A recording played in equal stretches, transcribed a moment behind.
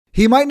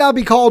He might not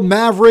be called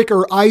Maverick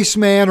or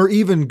Iceman or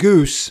even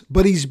Goose,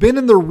 but he's been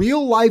in the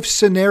real life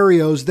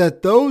scenarios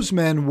that those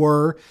men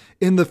were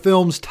in the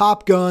films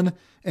Top Gun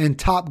and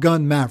Top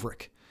Gun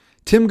Maverick.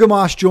 Tim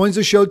Gamache joins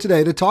the show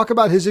today to talk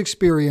about his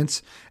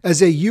experience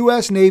as a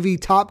U.S. Navy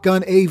Top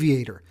Gun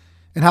aviator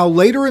and how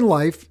later in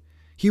life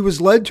he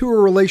was led to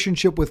a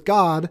relationship with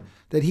God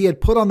that he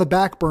had put on the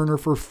back burner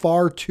for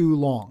far too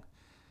long.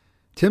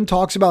 Tim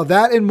talks about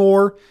that and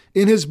more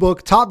in his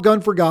book, Top Gun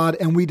for God,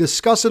 and we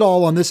discuss it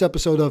all on this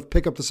episode of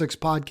Pick Up the Six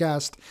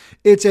podcast.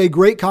 It's a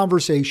great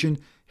conversation,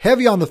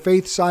 heavy on the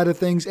faith side of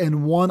things,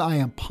 and one I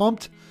am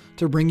pumped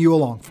to bring you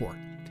along for.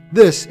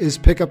 This is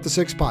Pick Up the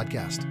Six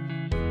podcast.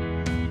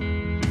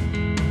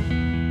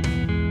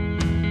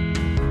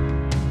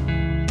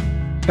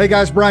 Hey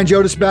guys, Brian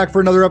Jodis back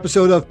for another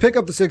episode of Pick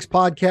Up the Six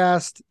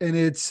podcast, and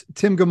it's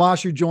Tim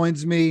Gamache who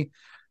joins me,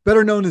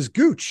 better known as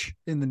Goose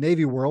in the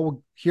Navy world.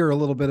 We'll hear a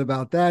little bit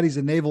about that. He's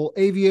a naval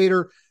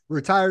aviator,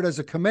 retired as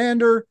a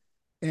commander,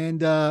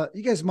 and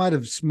you guys might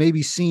have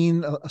maybe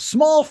seen a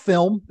small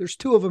film. There's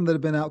two of them that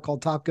have been out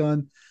called Top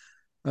Gun.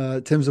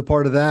 Tim's a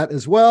part of that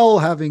as well,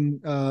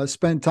 having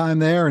spent time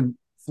there and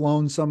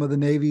flown some of the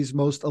Navy's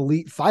most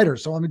elite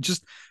fighters. So I'm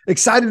just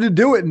excited to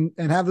do it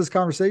and have this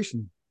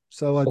conversation.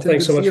 So well, Tim,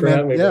 thanks so much for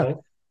having me. Yeah, Brian.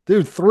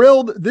 Dude,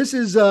 thrilled. This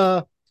is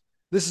a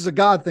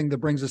God thing that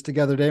brings us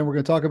together today, and we're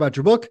going to talk about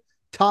your book,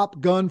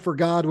 Top Gun for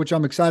God, which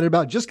I'm excited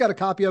about. Just got a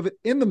copy of it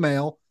in the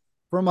mail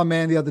from my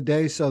man the other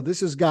day. So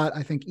this has got,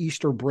 I think,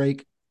 Easter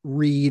break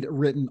read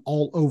written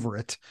all over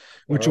it,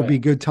 which will be a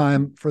good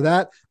time for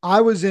that.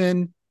 I was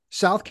in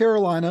South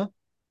Carolina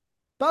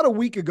about a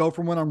week ago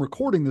from when I'm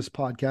recording this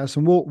podcast,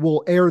 and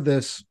we'll air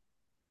this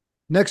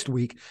next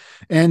week.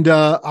 And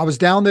I was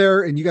down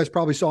there, and you guys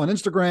probably saw on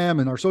Instagram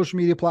and our social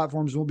media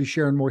platforms. We'll be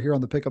sharing more here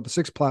on the Pick Up the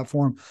Six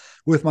platform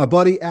with my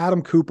buddy,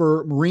 Adam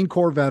Cooper, Marine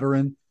Corps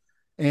veteran,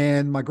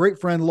 and my great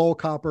friend, Lowell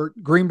Copper,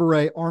 Green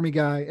Beret, Army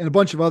guy, and a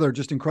bunch of other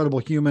just incredible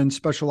humans,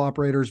 special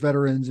operators,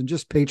 veterans, and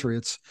just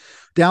patriots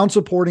down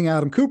supporting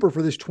Adam Cooper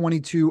for this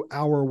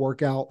 22-hour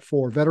workout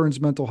for veterans'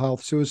 mental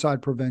health,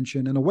 suicide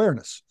prevention, and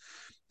awareness.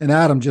 And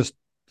Adam just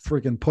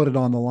freaking put it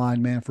on the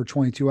line, man, for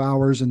 22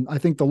 hours. And I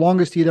think the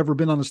longest he'd ever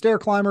been on a stair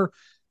climber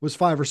was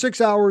 5 or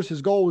 6 hours.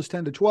 His goal was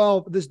 10 to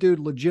 12. This dude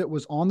legit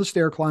was on the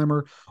stair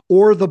climber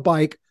or the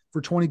bike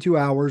for 22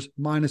 hours,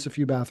 minus a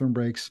few bathroom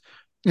breaks,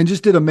 and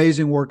just did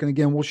amazing work. And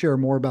again, we'll share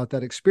more about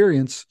that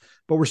experience,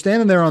 but we're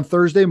standing there on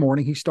Thursday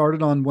morning. He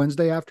started on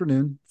Wednesday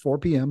afternoon, 4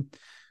 p.m.,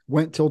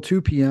 went till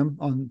 2 p.m.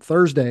 on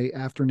Thursday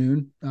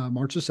afternoon,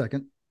 March the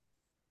 2nd.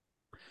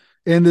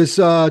 And this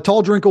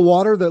tall drink of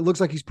water that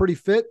looks like he's pretty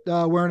fit,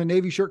 wearing a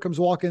Navy shirt, comes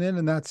walking in,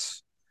 and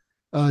that's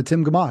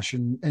Tim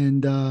Gamache.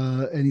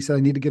 And he said, I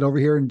need to get over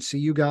here and see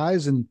you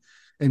guys and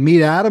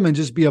meet Adam and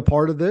just be a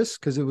part of this,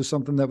 because it was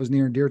something that was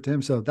near and dear to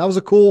him. So that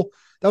was cool.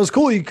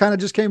 You kind of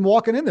just came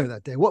walking in there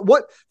that day.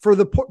 What for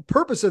the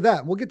purpose of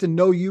that? We'll get to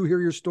know you,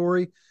 hear your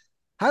story.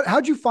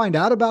 How'd you find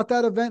out about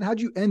that event? How'd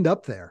you end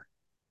up there?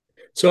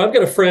 So I've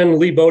got a friend,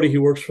 Lee Bodie,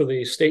 who works for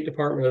the State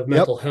Department of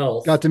Mental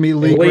Health. Got to meet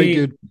Lee, great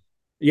dude.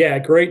 Yeah,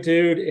 great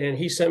dude. And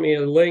he sent me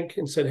a link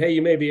and said, hey,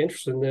 you may be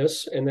interested in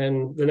this. And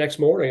then the next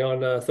morning,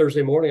 on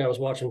Thursday morning, I was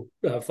watching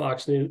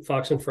Fox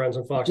and Friends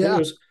on Fox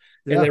News.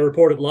 And they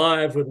reported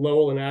live with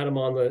Lowell and Adam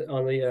on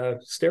the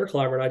stair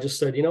climber. And I just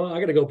said, I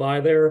got to go by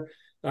there.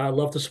 I'd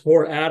love to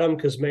support Adam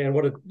because, man,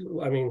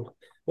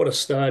 what a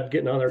stud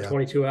getting on there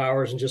 22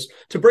 hours and just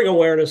to bring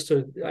awareness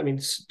to,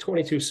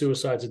 22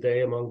 suicides a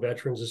day among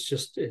veterans.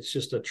 It's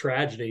just a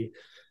tragedy.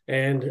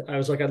 And I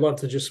was like, I'd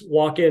love to just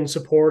walk in,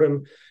 support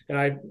him.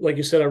 And like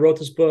you said, I wrote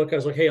this book. I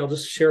was like, hey, I'll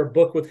just share a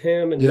book with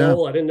him and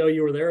Noel. I didn't know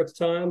you were there at the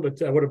time,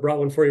 but I would have brought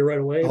one for you right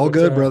away. All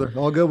good, brother.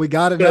 All good. We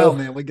got it now,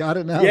 man. We got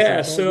it now.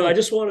 Yeah. So I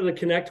just wanted to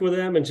connect with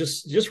him and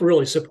just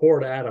really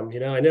support Adam.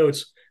 I know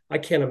I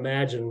can't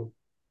imagine.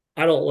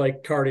 I don't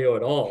like cardio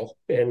at all.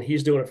 And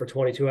he's doing it for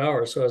 22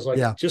 hours. So I was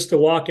like, just to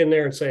walk in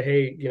there and say,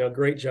 hey,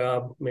 great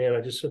job, man.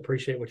 I just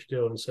appreciate what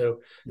you're doing. So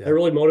it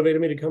really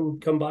motivated me to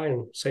come by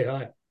and say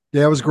hi.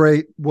 Yeah, it was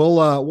great.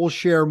 We'll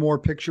share more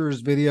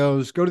pictures,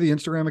 videos. Go to the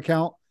Instagram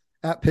account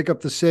at Pick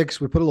Up the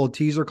Six. We put a little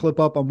teaser clip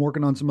up. I'm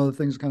working on some other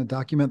things to kind of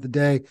document the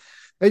day.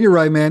 And you're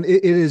right, man.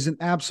 It is an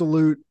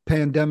absolute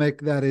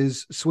pandemic that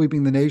is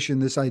sweeping the nation.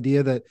 This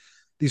idea that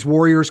these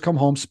warriors come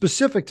home,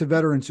 specific to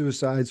veteran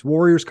suicides,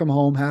 warriors come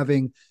home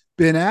having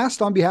been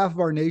asked on behalf of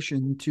our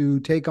nation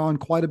to take on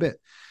quite a bit.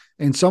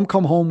 And some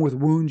come home with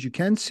wounds you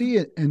can see,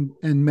 and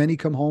many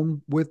come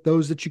home with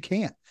those that you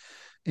can't.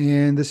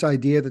 And this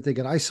idea that they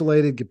get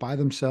isolated, get by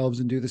themselves,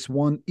 and do this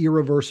one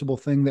irreversible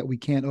thing that we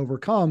can't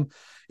overcome,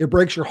 it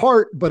breaks your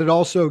heart, but it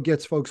also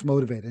gets folks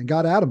motivated and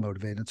got Adam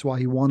motivated. That's why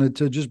he wanted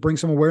to just bring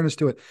some awareness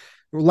to it.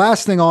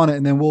 Last thing on it,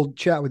 and then we'll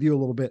chat with you a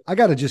little bit. I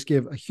got to just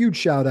give a huge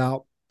shout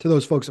out to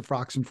those folks at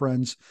Fox and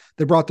Friends.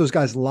 They brought those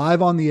guys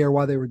live on the air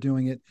while they were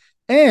doing it.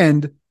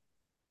 And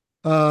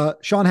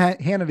Sean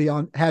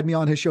Hannity had me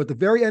on his show at the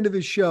very end of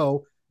his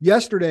show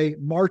yesterday,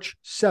 March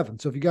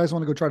 7th. So if you guys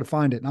want to go try to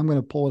find it, and I'm going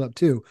to pull it up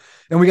too,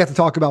 and we got to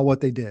talk about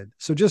what they did.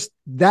 So just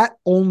that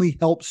only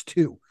helps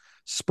to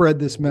spread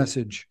this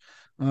message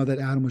that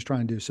Adam was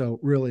trying to do. So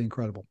really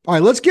incredible. All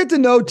right, let's get to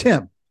know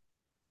Tim,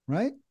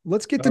 right?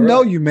 Let's get to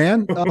know you,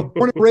 man. Born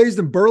and raised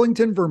in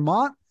Burlington,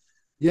 Vermont.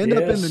 You end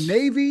up in the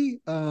Navy,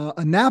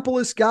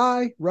 Annapolis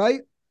guy,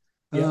 right?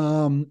 Yep.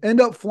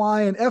 End up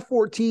flying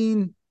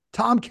F-14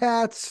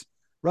 Tomcats,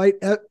 right?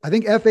 I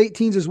think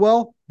F-18s as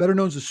well, better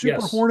known as the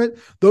Super Hornet.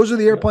 Those are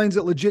the airplanes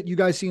that legit you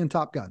guys see in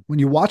Top Gun. When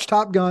you watch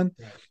Top Gun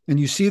and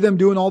you see them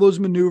doing all those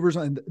maneuvers,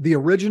 and the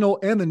original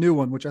and the new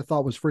one, which I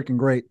thought was freaking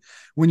great.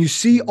 When you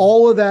see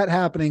all of that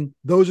happening,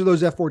 those are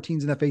those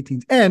F-14s and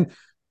F-18s. And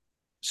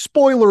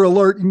spoiler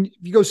alert, and if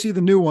you go see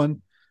the new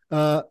one,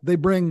 they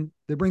bring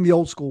the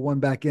old school one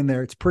back in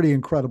there. It's a pretty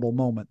incredible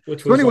moment.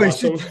 Which was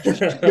awesome.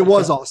 It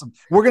was awesome.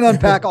 We're going to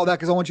unpack all that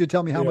because I want you to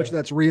tell me how much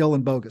that's real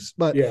and bogus.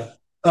 But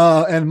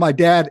and my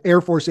dad,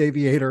 Air Force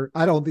aviator,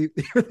 I don't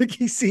think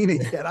he's seen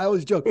it yet. I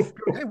always joke,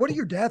 hey, what did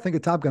your dad think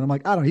of Top Gun? I'm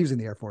like, I don't know. He was in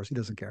the Air Force. He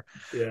doesn't care.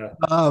 Yeah.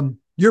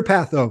 Your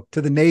path, though,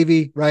 to the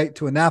Navy, right,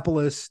 to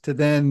Annapolis, to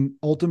then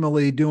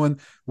ultimately doing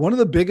one of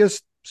the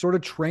biggest sort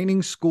of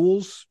training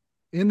schools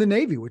in the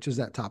Navy, which is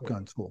that Top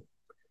Gun school.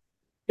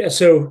 Yeah.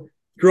 So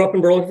grew up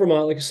in Burlington,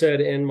 Vermont, like I said,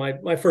 and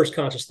my first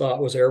conscious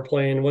thought was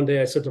airplane. One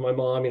day I said to my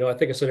mom, I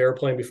think I said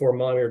airplane before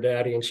mommy or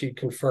daddy, and she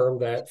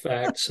confirmed that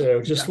fact.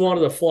 So just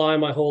wanted to fly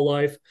my whole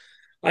life.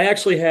 I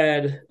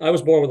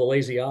was born with a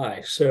lazy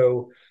eye.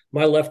 So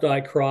my left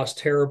eye crossed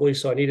terribly.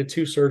 So I needed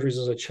 2 surgeries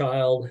as a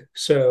child.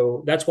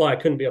 So that's why I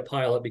couldn't be a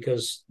pilot,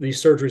 because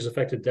these surgeries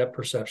affected depth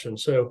perception.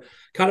 So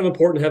kind of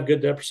important to have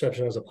good depth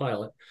perception as a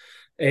pilot.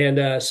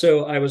 And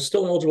so I was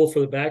still eligible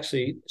for the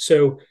backseat.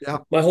 So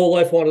my whole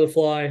life wanted to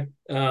fly.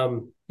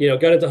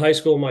 Got into high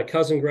school. My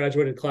cousin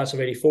graduated class of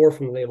 84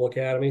 from the Naval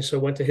Academy. So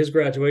went to his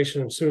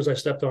graduation. As soon as I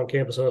stepped on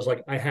campus, I was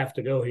like, I have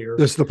to go here.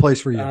 This is the place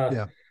for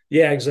you.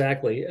 Yeah,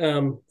 exactly.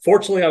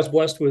 Fortunately, I was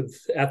blessed with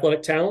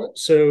athletic talent.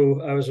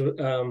 So I was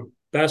a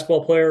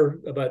basketball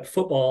player, but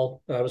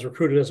football, I was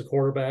recruited as a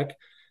quarterback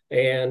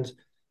and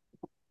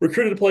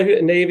recruited to play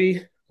in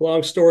Navy.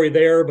 Long story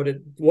there, but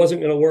it wasn't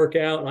going to work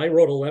out. And I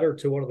wrote a letter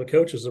to one of the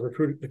coaches,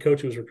 the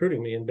coach who was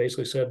recruiting me, and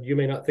basically said, you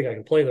may not think I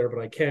can play there,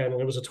 but I can. And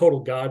it was a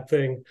total God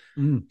thing.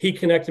 He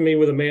connected me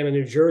with a man in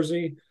New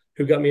Jersey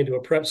who got me into a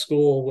prep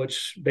school,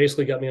 which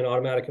basically got me an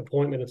automatic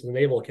appointment into the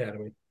Naval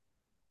Academy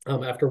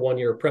after 1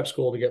 year of prep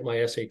school to get my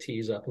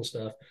SATs up and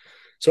stuff.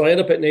 So I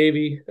ended up at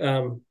Navy,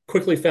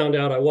 quickly found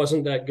out I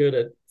wasn't that good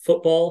at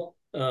football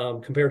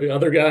compared to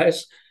other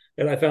guys.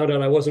 And I found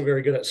out I wasn't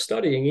very good at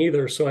studying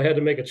either. So I had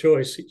to make a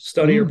choice,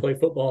 study or play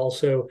football.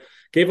 So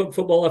gave up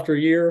football after a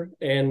year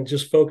and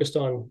just focused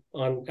on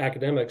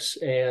academics.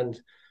 And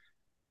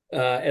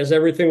as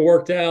everything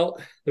worked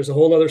out, there's a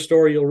whole other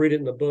story. You'll read it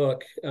in the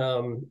book,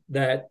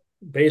 that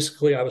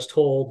basically I was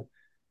told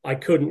I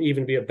couldn't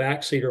even be a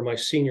backseater my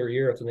senior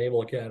year at the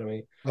Naval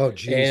Academy. Oh,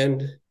 geez.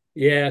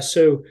 And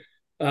so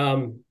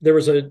there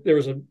was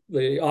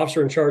the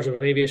officer in charge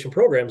of aviation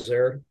programs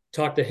there,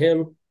 talked to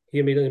him. He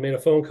immediately made a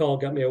phone call,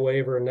 got me a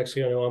waiver, and next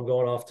thing I know, I'm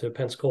going off to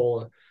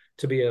Pensacola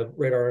to be a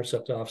radar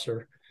intercept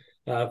officer.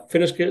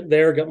 Finished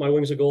there, got my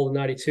wings of gold in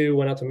 92,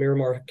 went out to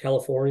Miramar,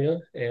 California,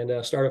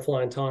 and started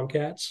flying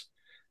Tomcats.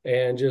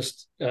 And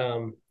just,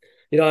 I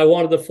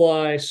wanted to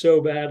fly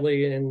so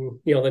badly. And,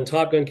 then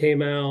Top Gun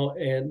came out,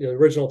 and the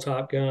original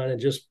Top Gun,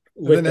 and just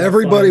and then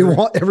everybody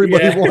wanted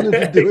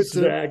to do it too.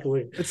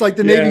 Exactly. It's like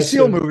the Navy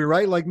SEAL movie,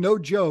 right? Like, no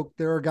joke.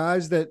 There are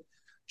guys that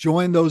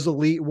join those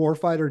elite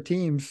warfighter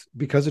teams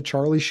because of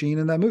Charlie Sheen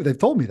in that movie. They've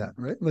told me that,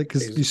 right? Like,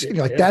 because you see,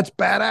 like, that's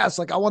badass.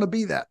 Like, I want to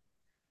be that.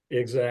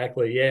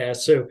 Exactly. Yeah.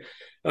 So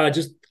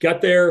just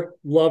got there,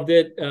 loved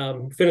it.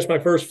 Finished my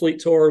first fleet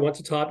tour, went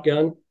to Top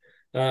Gun.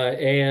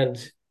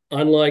 And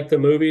unlike the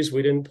movies,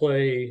 we didn't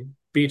play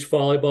beach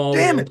volleyball. We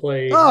didn't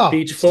play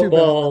beach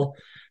football.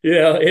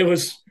 Yeah. It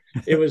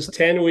was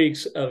 10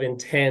 weeks of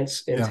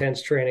intense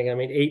training. I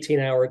mean,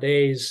 18-hour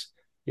days.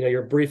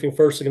 You're briefing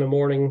first thing in the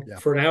morning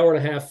for an hour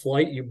and a half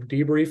flight. You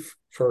debrief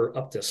for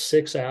up to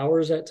 6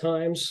 hours at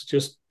times,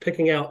 just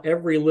picking out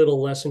every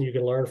little lesson you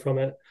can learn from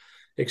it.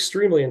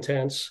 Extremely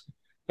intense.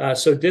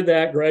 So did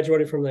that,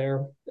 graduated from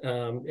there,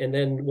 and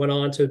then went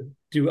on to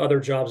do other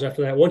jobs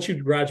after that. Once you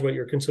graduate,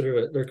 you're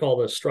considered they're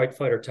called a strike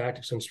fighter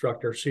tactics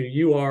instructor. So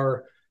you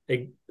are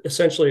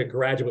essentially a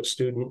graduate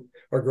student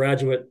or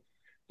graduate,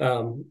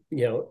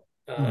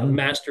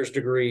 master's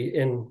degree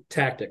in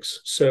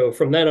tactics. So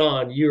from then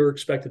on, you're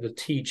expected to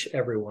teach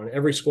everyone.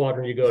 Every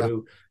squadron you go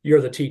to, you're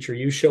the teacher.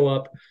 You show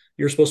up,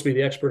 you're supposed to be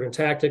the expert in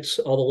tactics,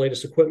 all the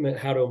latest equipment,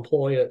 how to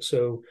employ it.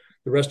 So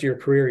the rest of your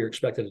career, you're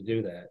expected to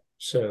do that.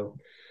 So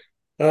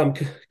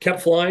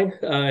kept flying.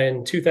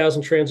 In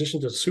 2000,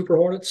 transitioned to Super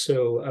Hornets.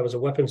 So I was a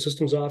weapons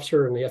systems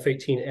officer in the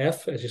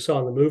F-18F, as you saw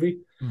in the movie.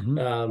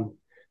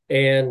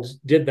 And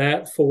did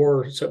that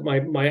for my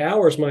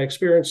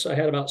experience. I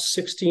had about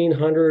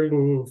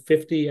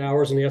 1,650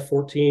 hours in the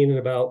F-14 and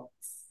about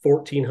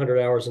 1,400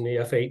 hours in the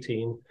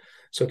F-18.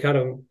 So kind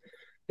of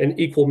an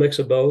equal mix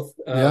of both.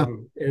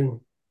 And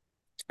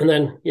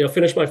then,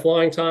 finished my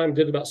flying time,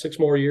 did about 6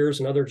 more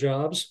years in other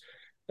jobs,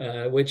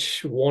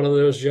 which one of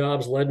those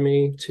jobs led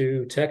me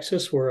to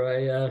Texas, where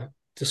I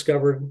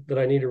discovered that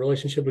I need a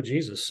relationship with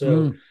Jesus.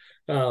 So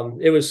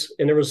There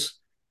was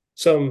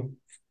some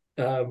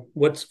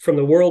what's from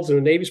the world's and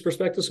the Navy's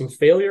perspective, some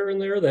failure in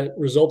there that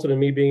resulted in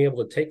me being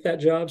able to take that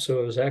job.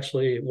 So it was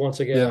actually, once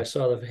again, I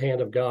saw the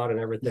hand of God and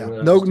everything.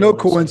 Yeah. No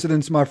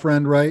coincidence, my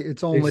friend, right?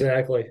 It's only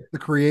exactly the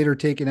creator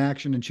taking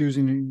action and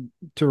choosing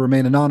to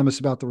remain anonymous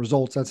about the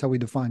results. That's how we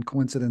define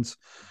coincidence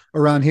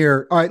around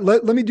here. All right,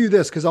 let me do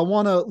this because I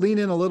want to lean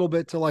in a little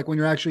bit to like when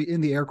you're actually in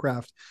the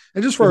aircraft.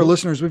 And just for our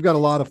listeners, we've got a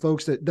lot of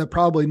folks that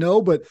probably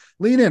know, but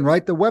lean in,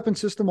 right? The weapon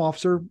system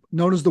officer,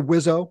 known as the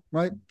WIZO,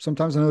 right?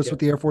 Sometimes I know that's what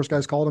the Air Force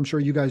guys call it. I'm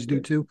sure you guys do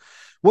too.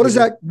 What is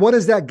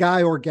that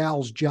guy or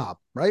gal's job,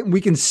 right? And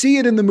we can see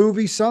it in the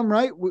movie some,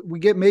 right? We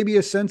get maybe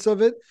a sense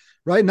of it,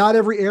 right? Not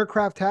every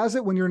aircraft has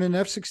it. When you're in an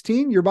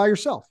F-16, you're by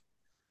yourself,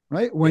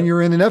 right? When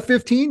you're in an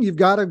F-15, you've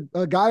got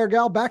a guy or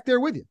gal back there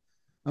with you.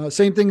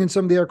 Same thing in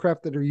some of the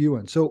aircraft that are you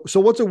in. So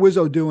what's a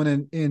WIZO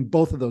doing in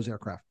both of those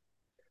aircraft?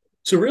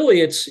 So really,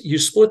 you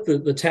split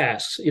the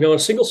tasks. A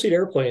single seat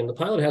airplane, the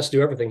pilot has to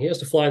do everything. He has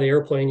to fly the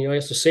airplane. He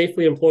has to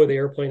safely employ the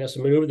airplane, has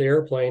to maneuver the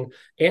airplane,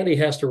 and he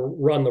has to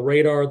run the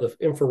radar, the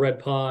infrared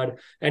pod,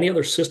 any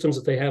other systems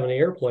that they have in the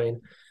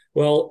airplane.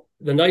 Well,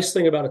 the nice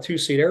thing about a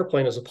two-seat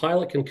airplane is the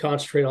pilot can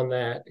concentrate on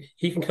that.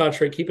 He can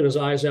concentrate keeping his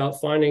eyes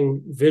out,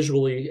 finding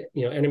visually,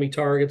 enemy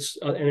targets,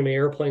 enemy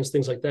airplanes,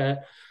 things like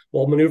that,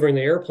 while maneuvering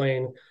the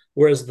airplane.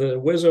 Whereas the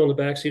WIZO in the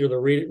backseat of the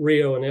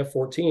Rio and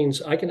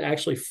F-14s, I can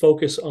actually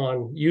focus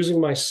on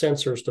using my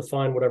sensors to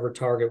find whatever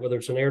target, whether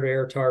it's an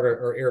air-to-air target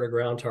or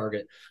air-to-ground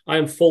target. I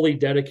am fully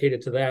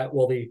dedicated to that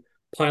while the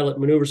pilot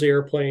maneuvers the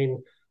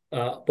airplane,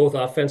 both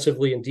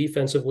offensively and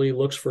defensively,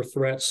 looks for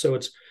threats. So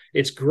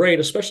it's great,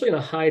 especially in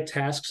a high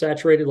task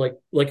saturated,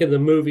 like in the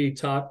movie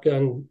Top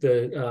Gun,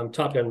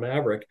 Top Gun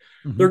Maverick.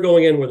 They're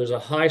going in where there's a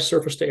high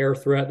surface to air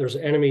threat, there's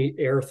enemy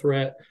air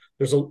threat.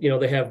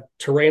 They have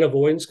terrain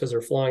avoidance because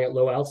they're flying at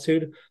low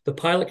altitude. The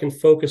pilot can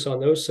focus on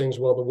those things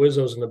while the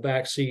WIZO's in the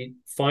back seat,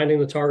 finding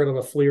the target on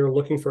the FLIR,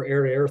 looking for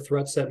air-to-air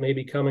threats that may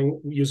be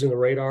coming using the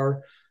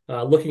radar,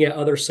 looking at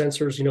other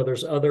sensors.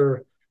 There's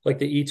other, like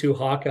the E-2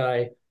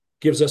 Hawkeye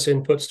gives us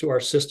inputs to our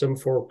system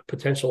for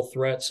potential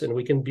threats, and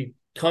we can be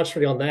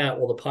concentrating on that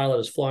while the pilot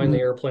is flying the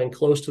airplane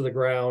close to the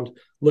ground,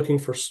 looking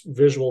for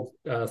visual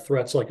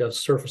threats like a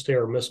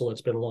surface-to-air missile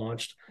that's been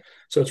launched.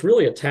 So it's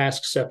really a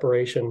task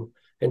separation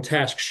and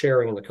task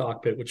sharing in the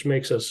cockpit, which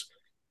makes us,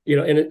 in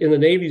the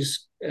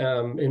Navy's,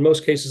 in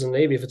most cases in the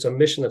Navy, if it's a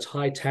mission that's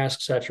high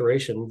task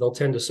saturation, they'll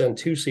tend to send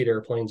two-seat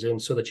airplanes in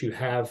so that you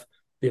have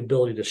the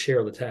ability to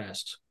share the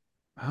tasks.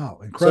 Oh,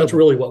 incredible. So that's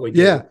really what we do.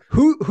 Yeah.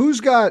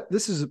 Who's got,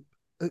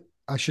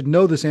 I should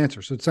know this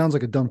answer, so it sounds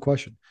like a dumb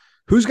question.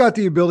 Who's got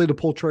the ability to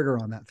pull trigger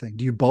on that thing?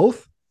 Do you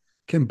both?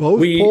 Can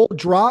both pull,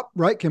 drop,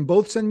 right? Can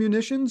both send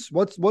munitions?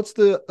 What's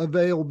the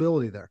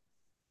availability there?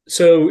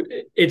 So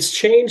it's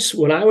changed.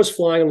 When I was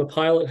flying, the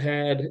pilot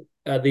had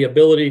the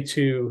ability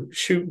to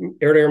shoot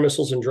air-to-air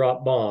missiles and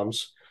drop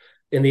bombs.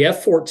 In the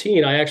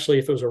F-14,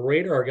 if it was a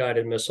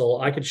radar-guided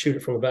missile, I could shoot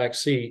it from the back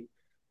seat.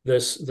 The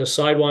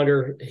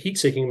Sidewinder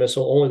heat-seeking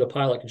missile, only the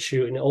pilot could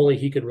shoot, and only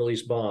he could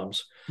release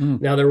bombs.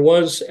 Now, there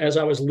was, as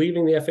I was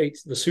leaving the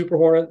F-8, the Super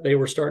Hornet, they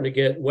were starting to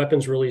get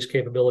weapons release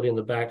capability in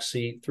the back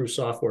seat through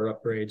software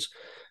upgrades.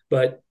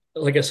 But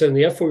like I said, in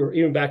the F-4,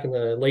 even back in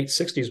the late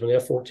 60s when the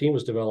F-14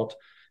 was developed,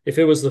 if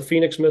it was the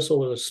Phoenix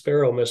missile or the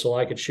Sparrow missile,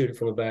 I could shoot it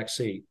from the back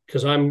seat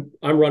because I'm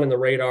running the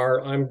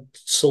radar. I'm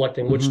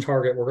selecting which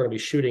target we're going to be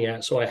shooting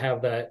at, so I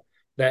have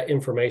that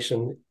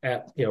information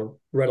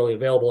readily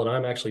available, and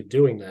I'm actually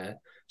doing that,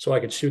 so I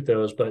could shoot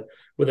those. But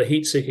with a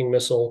heat-seeking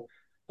missile,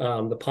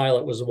 the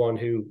pilot was the one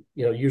who,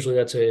 usually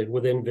that's a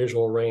within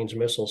visual range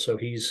missile, so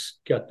he's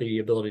got the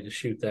ability to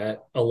shoot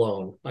that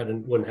alone. I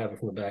wouldn't have it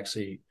from the back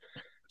seat.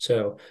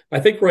 So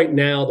I think right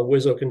now the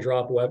WIZO can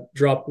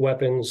drop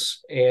weapons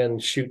and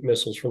shoot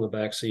missiles from the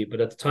backseat. But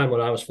at the time when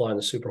I was flying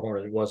the Super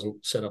Hornet, it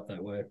wasn't set up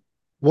that way.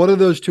 What do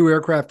those two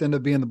aircraft end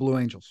up being the Blue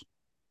Angels?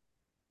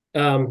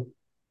 The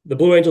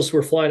Blue Angels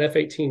were flying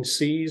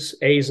F-18Cs,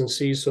 A's and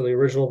C's, so the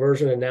original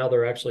version, and now they've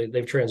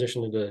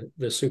transitioned into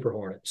the Super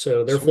Hornet.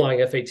 So they're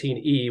flying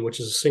F-18E, which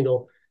is a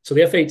single. So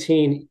the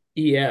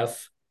F-18EF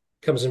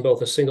comes in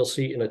both a single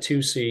seat and a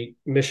two-seat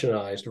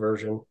missionized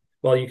version.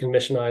 Well, you can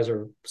missionize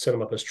or set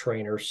them up as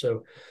trainers.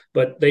 So,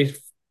 but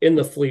in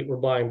the fleet,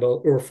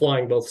 we're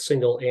flying both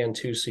single and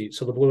two seats.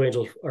 So the Blue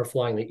Angels are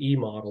flying the E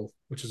model,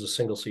 which is a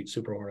single seat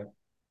Super Hornet.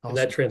 Awesome. And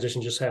that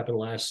transition just happened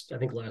last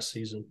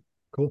season.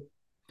 Cool.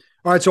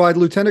 All right. So I had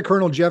Lieutenant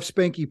Colonel Jeff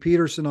Spanky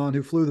Peterson on,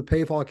 who flew the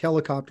Pavehawk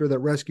helicopter that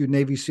rescued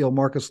Navy SEAL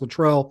Marcus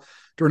Luttrell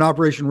during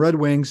Operation Red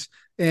Wings.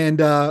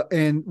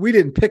 And we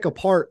didn't pick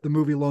apart the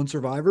movie Lone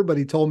Survivor, but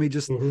he told me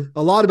just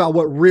a lot about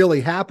what really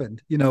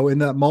happened, in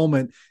that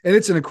moment. And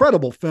it's an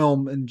incredible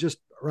film and just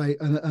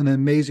an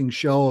amazing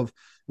show of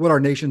what our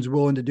nation's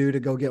willing to do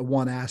to go get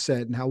one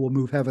asset and how we'll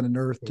move heaven and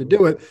earth to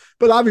do it.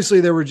 But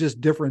obviously there were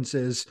just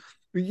differences.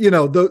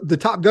 The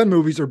Top Gun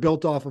movies are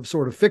built off of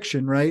sort of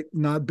fiction, right?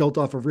 Not built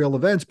off of real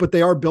events, but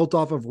they are built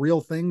off of real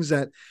things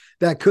that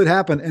could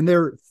happen. And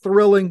they're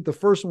thrilling. The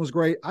first one was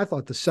great. I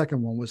thought the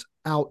second one was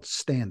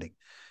outstanding.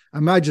 I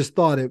mean, I just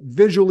thought it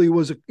visually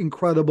was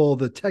incredible.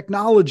 The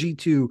technology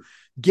to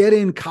get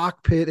in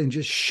cockpit and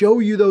just show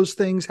you those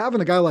things,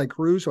 having a guy like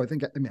Cruise, who I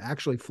think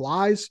actually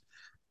flies,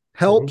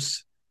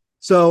 helps.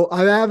 So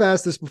I have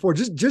asked this before,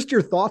 just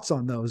your thoughts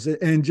on those,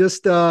 and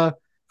just how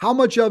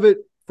much of it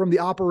from the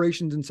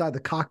operations inside the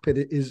cockpit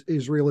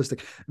is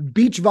realistic.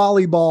 Beach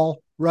volleyball,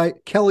 right?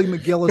 Kelly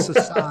McGillis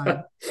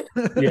aside.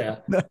 Yeah.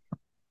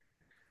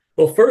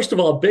 Well, first of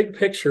all, big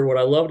picture, what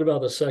I loved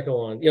about the second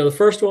one, the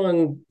first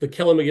one, the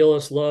Kelly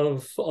McGillis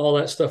love, all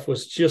that stuff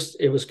was just,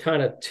 it was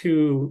kind of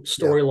two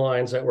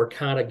storylines that were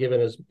kind of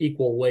given as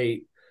equal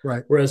weight.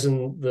 Right. Whereas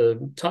in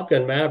the Top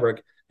Gun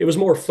Maverick, it was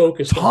more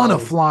focused on ton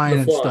of flying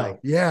and stuff.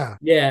 Yeah.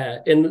 Yeah.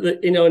 And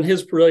in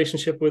his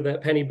relationship with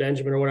that Penny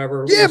Benjamin or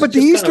whatever. Yeah, but the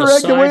Easter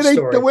egg,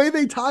 the way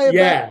they tie it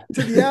back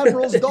to the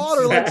Admiral's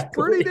daughter, exactly. looks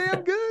pretty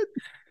damn good.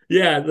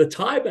 Yeah, the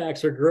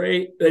tiebacks are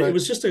great. Right. It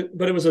was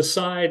but it was a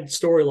side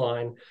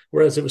storyline,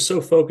 whereas it was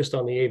so focused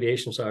on the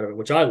aviation side of it,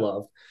 which I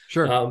love.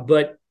 Sure.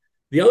 But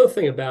the other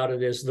thing about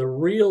it is the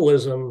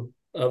realism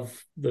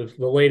of the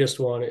latest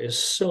one is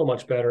so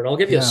much better. And I'll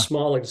give you a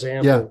small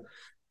example. Yeah.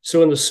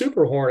 So in the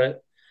Super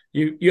Hornet,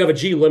 you have a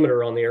G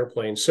limiter on the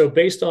airplane. So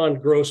based on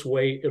gross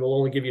weight, it'll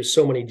only give you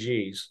so many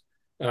Gs.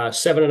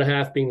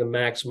 7.5 being the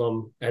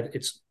maximum at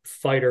its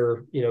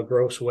fighter,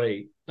 gross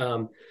weight.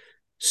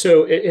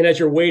 So, and as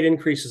your weight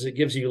increases, it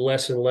gives you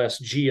less and less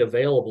G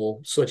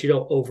available so that you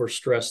don't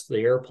overstress the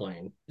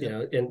airplane.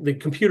 And the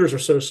computers are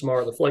so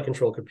smart. The flight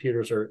control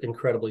computers are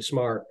incredibly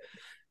smart.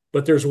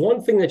 But there's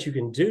one thing that you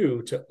can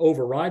do to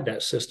override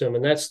that system,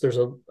 and there's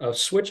a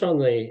switch on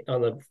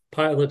the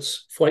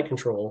pilot's flight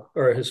control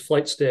or his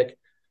flight stick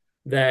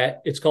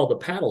that it's called the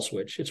paddle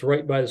switch. It's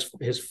right by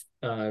his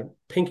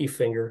pinky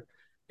finger,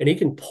 and he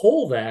can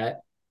pull that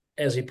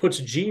as he puts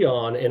G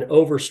on and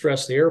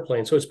overstress the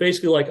airplane. So it's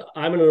basically like,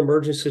 I'm in an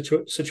emergency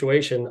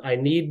situation. I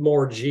need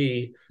more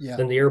G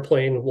than the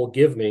airplane will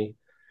give me.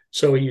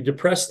 So you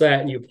depress that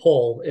and you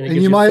pull, and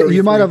you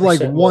might have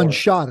like one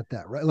shot at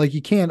that, right? Like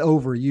you can't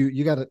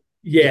you got to.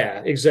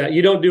 Yeah, exactly.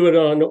 You don't do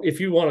it if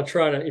you want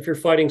to if you're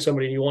fighting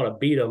somebody and you want to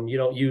beat them, you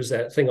don't use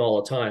that thing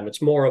all the time.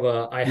 It's more of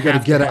I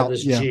have to have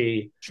this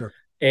G. Sure.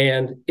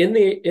 And in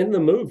the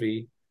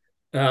movie,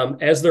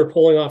 as they're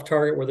pulling off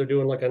target where they're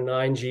doing like a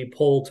 9G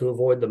pull to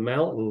avoid the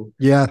mountain.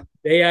 Yeah.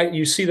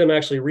 You see them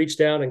actually reach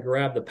down and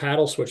grab the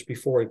paddle switch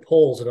before he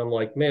pulls. And I'm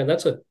like, man,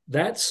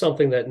 that's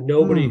something that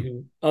nobody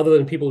who, other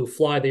than people who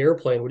fly the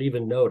airplane, would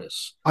even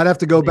notice. I'd have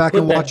to go back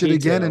and watch it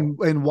again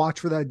and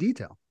watch for that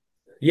detail.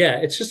 Yeah.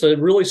 It's just a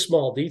really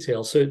small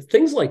detail. So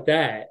things like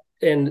that,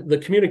 and the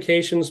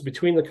communications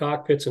between the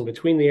cockpits and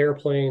between the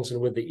airplanes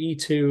and with the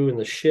E2 and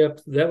the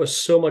ship, that was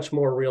so much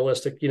more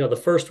realistic. The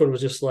first one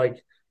was just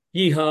like,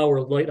 yeehaw,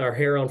 we're lighting our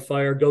hair on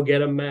fire, go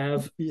get him,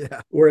 Mav.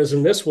 Yeah. Whereas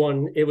in this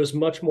one, it was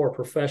much more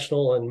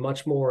professional and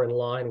much more in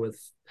line with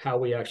how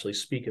we actually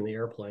speak in the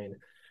airplane.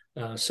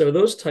 So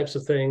those types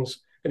of things.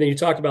 And then you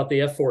talked about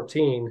the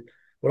F-14.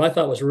 What I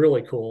thought was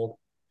really cool,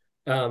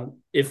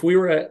 if we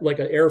were at like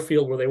an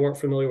airfield where they weren't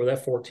familiar with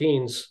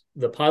F-14s,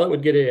 the pilot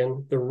would get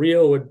in, the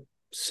RIO would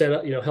set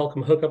up, help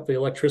him hook up the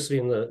electricity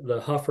in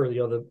the huffer,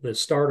 the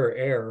starter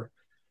air.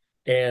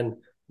 And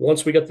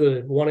once we got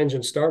the one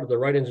engine started, the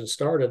right engine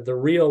started, the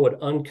RIO would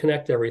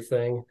unconnect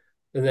everything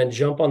and then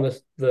jump on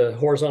the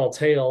horizontal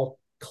tail,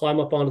 climb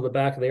up onto the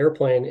back of the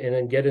airplane, and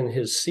then get in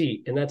his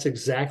seat. And that's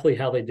exactly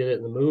how they did it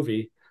in the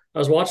movie. I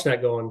was watching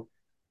that going,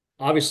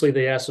 obviously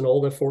they asked an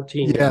old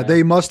F-14. Yeah,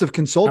 they must have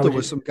consulted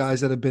with some guys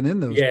that have been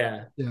in those.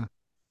 Yeah. Yeah.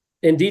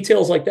 And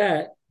details like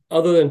that,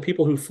 other than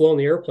people who've flown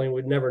the airplane,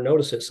 would never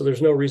notice it. So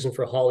there's no reason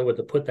for Hollywood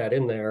to put that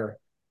in there,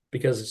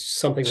 because it's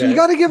something so you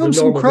got to give them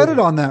some credit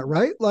on that,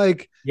 right?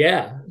 Like,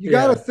 you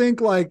got to think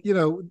like,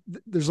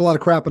 there's a lot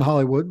of crap in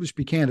Hollywood, just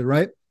be candid,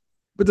 right?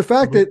 But the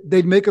fact that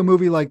they'd make a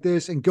movie like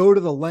this and go to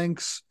the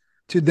lengths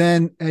to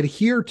then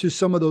adhere to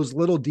some of those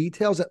little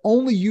details that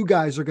only you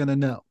guys are going to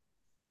know.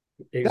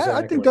 Exactly.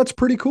 I think that's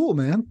pretty cool,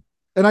 man.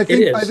 And I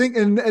think,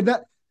 and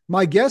that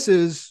my guess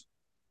is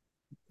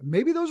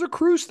maybe those are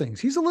Cruise things.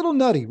 He's a little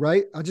nutty,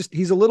 right?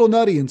 He's a little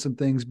nutty in some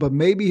things, but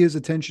maybe his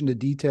attention to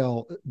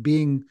detail,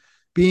 being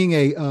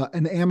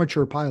an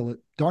amateur pilot,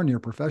 darn near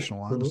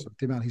professional, honestly,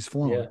 the amount he's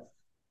flown,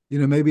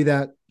 maybe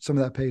some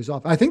of that pays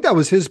off. I think that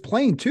was his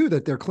plane too,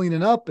 that they're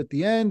cleaning up at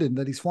the end and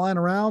that he's flying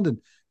around. And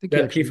I think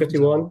that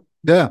P-51.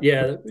 Yeah.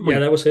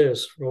 That was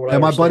his.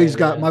 My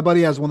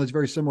buddy has one that's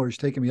very similar. He's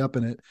taking me up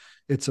in it.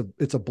 It's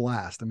a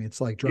blast. I mean,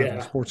 it's like driving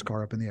a sports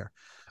car up in the air.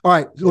 All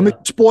right. Let me,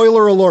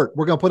 spoiler alert.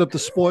 We're going to put up the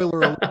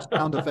spoiler alert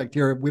sound effect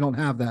here. We don't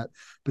have that,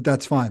 but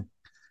that's fine.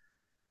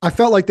 I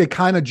felt like they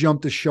kind of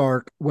jumped the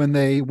shark when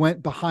they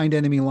went behind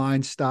enemy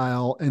line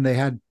style and they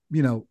had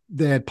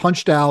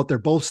punched out. They're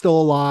both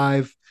still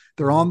alive.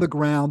 They're on the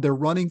ground. They're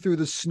running through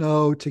the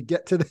snow to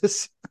get to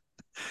this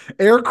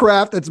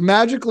aircraft that's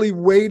magically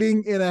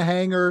waiting in a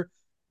hangar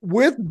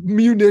with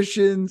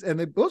munitions, and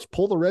they both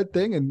pull the red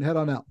thing and head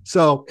on out.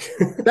 So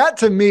that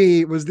to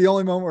me was the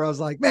only moment where I was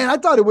like, man, I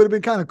thought it would have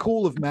been kind of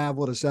cool if Mav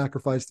would have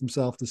sacrificed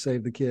himself to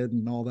save the kid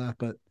and all that.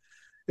 But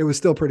it was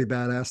still pretty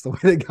badass the way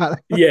they got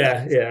it.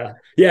 Yeah.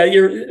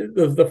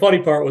 The funny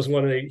part was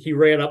when he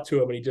ran up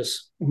to him and he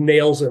just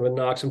nails him and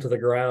knocks him to the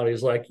ground.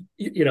 He's like,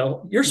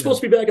 you're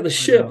supposed to be back at the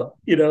ship.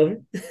 He's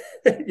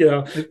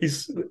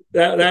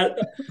that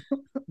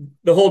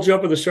the whole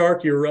jump of the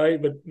shark. You're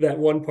right, but that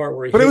one part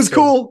where but it was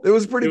cool. It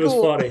was pretty cool. It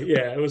was funny.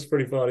 Yeah, it was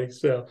pretty funny.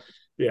 So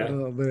yeah.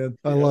 Oh man,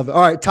 I love it.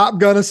 All right, Top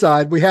Gun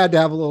aside, we had to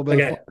have a little bit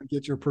of fun to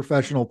get your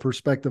professional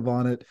perspective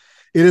on it.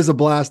 It is a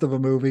blast of a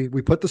movie.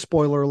 We put the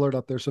spoiler alert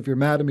up there, so if you're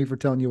mad at me for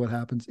telling you what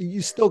happens,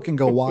 you still can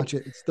go watch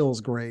it. It still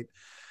is great.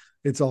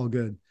 It's all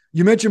good.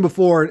 You mentioned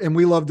before, and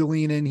we love to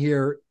lean in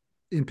here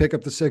and pick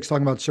up the six,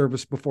 talking about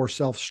service before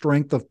self,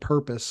 strength of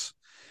purpose,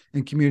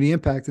 and community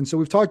impact. And so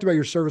we've talked about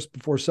your service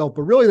before self,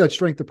 but really that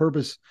strength of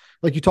purpose,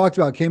 like you talked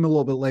about, came a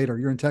little bit later.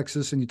 You're in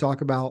Texas and you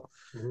talk about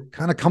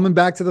kind of coming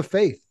back to the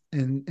faith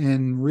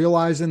and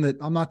realizing that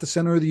I'm not the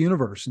center of the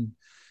universe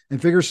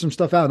and figure some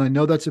stuff out. And I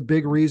know that's a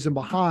big reason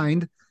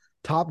behind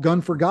Top Gun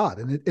for God.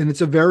 And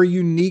it's a very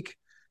unique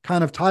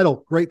kind of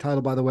title. Great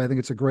title, by the way. I think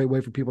it's a great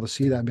way for people to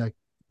see that and be like,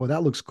 well,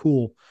 that looks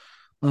cool.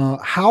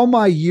 How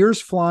my years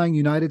flying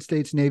United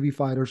States Navy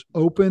fighters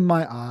opened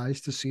my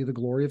eyes to see the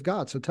glory of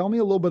God. So tell me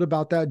a little bit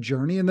about that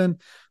journey and then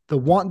the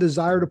want and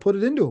desire to put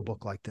it into a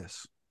book like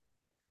this.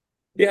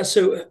 Yeah,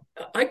 so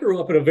I grew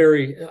up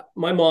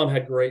my mom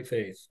had great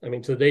faith. I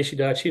mean, to the day she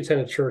died, she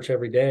attended church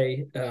every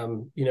day.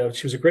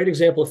 She was a great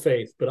example of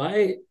faith, but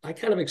I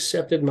kind of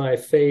accepted my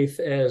faith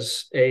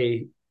as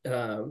a,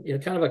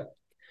 kind of a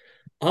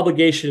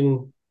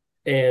obligation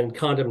and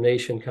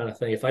condemnation kind of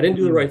thing. If I didn't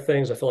do the right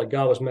things, I felt like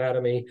God was mad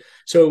at me.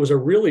 So it was a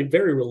really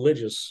very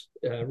religious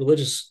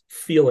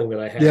feeling that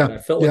I had. I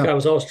felt like I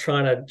was always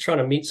trying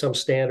to meet some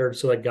standard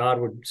so that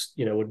God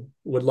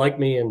would like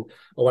me and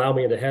allow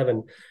me into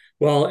heaven.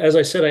 Well, as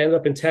I said, I ended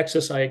up in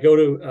Texas. I go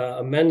to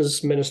a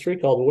men's ministry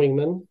called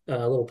Wingman,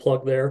 a little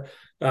plug there.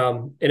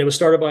 And it was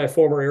started by a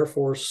former Air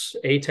Force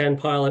A-10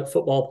 pilot,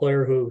 football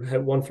player who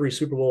had won 3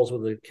 Super Bowls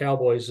with the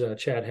Cowboys.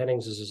 Chad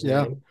Hennings is his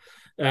name.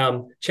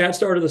 Chad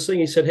started this thing.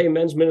 He said, hey,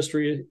 men's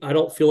ministry, I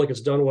don't feel like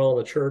it's done well in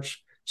the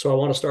church, so I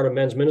want to start a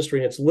men's ministry.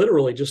 And it's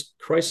literally just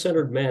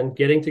Christ-centered men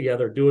getting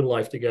together, doing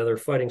life together,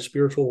 fighting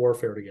spiritual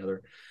warfare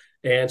together.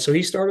 And so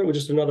he started with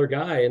just another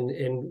guy and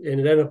it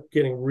ended up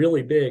getting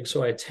really big.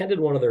 So I attended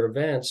one of their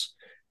events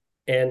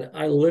and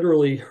I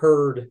literally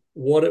heard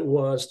what it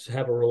was to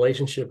have a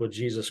relationship with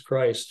Jesus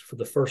Christ for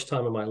the first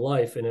time in my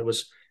life. And it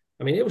was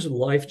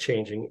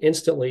life-changing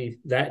instantly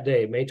that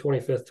day, May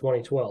 25th,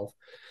 2012.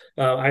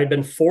 I had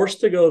been forced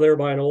to go there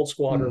by an old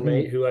squadron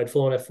mate who I'd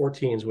flown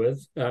F-14s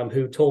with,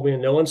 who told me in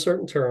no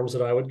uncertain terms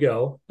that I would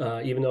go,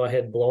 even though I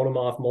had blown him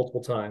off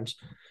multiple times.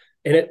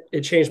 And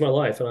it changed my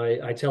life.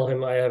 And I tell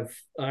him I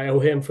owe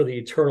him for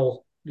the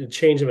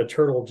change of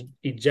eternal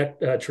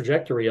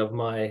trajectory of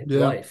my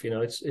life.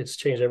 It's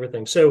changed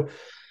everything. So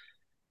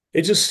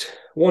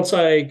once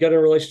I got in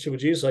a relationship with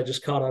Jesus, I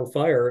just caught on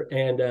fire.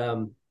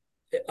 And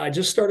I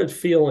just started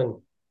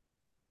feeling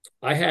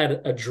I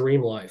had a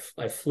dream life.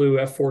 I flew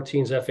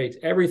F-14s, F-8s,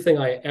 everything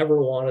I ever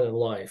wanted in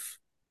life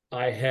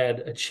I had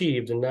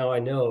achieved. And now I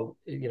know,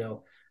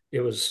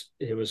 it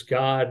was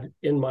God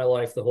in my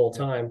life the whole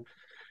time.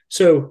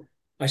 So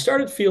I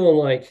started feeling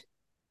like,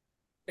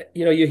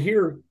 you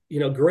hear,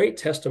 great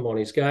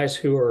testimonies, guys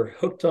who are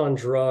hooked on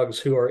drugs,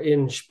 who are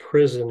in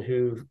prison,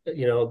 who,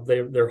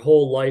 their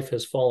whole life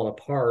has fallen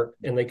apart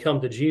and they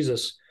come to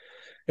Jesus.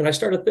 And I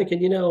started thinking,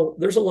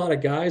 there's a lot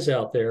of guys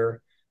out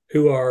there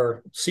who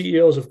are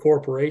CEOs of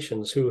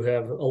corporations who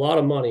have a lot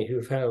of money,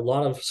 who've had a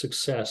lot of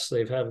success.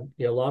 They've had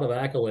a lot of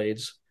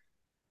accolades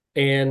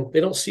and they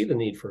don't see the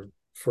need for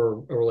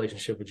a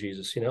relationship with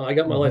Jesus. I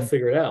got my life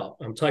figured out.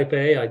 I'm type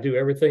A. I do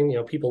everything.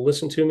 People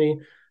listen to me.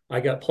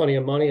 I got plenty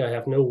of money. I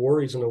have no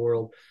worries in the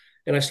world.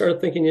 And I started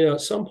thinking, at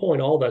some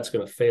point, all that's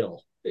going to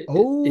fail.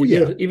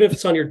 Even if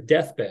it's on your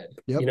deathbed,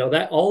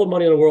 that all the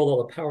money in the world,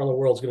 all the power in the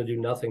world is going to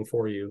do nothing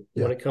for you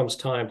when it comes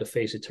time to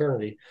face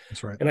eternity.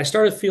 That's right. And I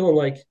started feeling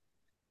like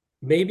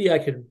maybe I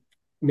could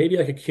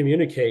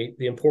communicate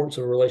the importance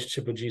of a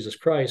relationship with Jesus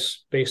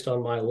Christ based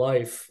on my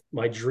life,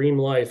 my dream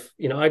life.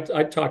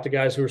 I talked to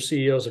guys who were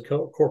CEOs of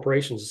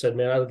corporations and said,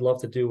 man, I would love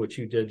to do what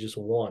you did just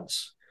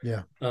once.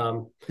 Yeah.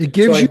 It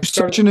gives you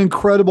such an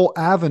incredible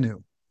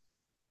avenue,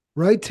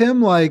 right, Tim?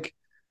 Like,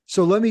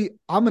 so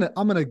I'm going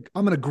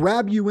to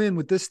grab you in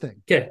with this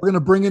thing. Okay. We're going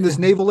to bring in this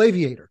naval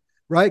aviator,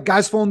 right?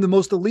 Guy's flown the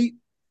most elite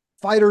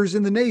fighters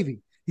in the Navy.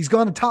 He's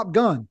gone to Top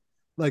Gun.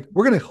 Like,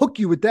 we're going to hook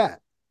you with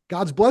that.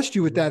 God's blessed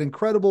you with that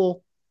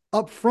incredible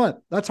upfront.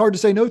 That's hard to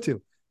say no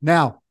to.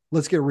 Now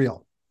let's get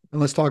real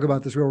and let's talk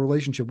about this real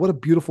relationship. What a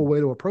beautiful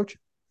way to approach it.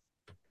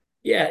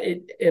 Yeah.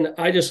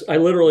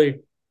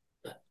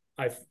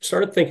 I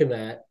started thinking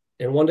that.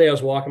 And one day I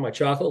was walking my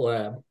chocolate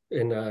lab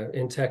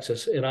in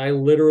Texas. And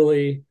I'm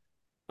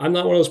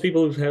not one of those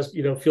people who has,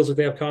 feels like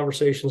they have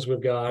conversations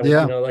with God.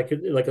 Yeah. Like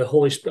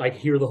I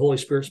hear the Holy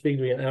Spirit speak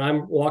to me and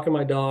I'm walking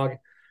my dog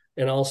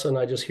and all of a sudden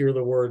I just hear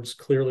the words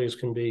clearly as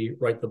can be,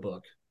 write the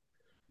book.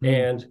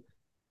 And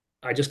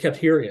I just kept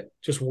hearing it.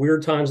 Just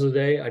weird times of the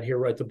day, I'd hear,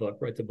 write the book,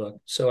 write the book.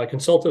 So I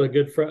consulted a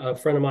good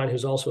friend of mine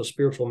who's also a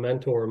spiritual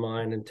mentor of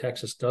mine in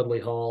Texas, Dudley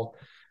Hall.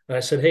 And I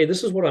said, hey,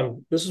 this is what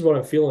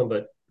I'm feeling,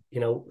 but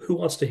who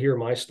wants to hear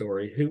my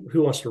story?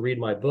 Who wants to read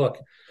my book?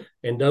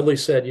 And Dudley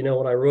said,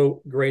 when I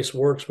wrote Grace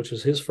Works, which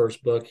is his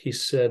first book, he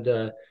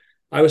said,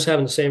 I was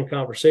having the same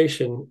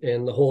conversation,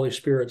 and the Holy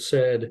Spirit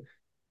said,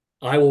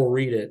 I will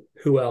read it.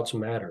 Who else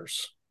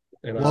matters?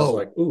 And I was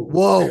like, ooh.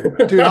 Whoa,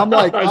 dude. I'm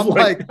like,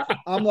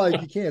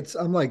 you can't,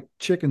 I'm like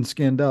chicken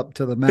skinned up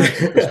to the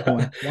max at this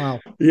point. Wow.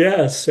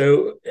 Yeah.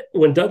 So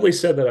when Dudley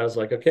said that, I was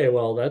like, okay,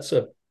 well, that's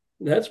a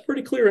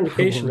pretty clear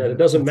indication that it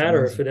doesn't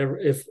matter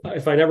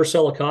if I never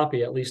sell a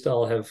copy, at least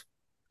I'll have,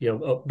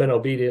 been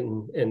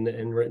obedient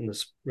and written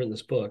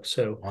this book.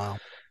 So, wow.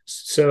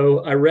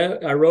 So I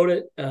wrote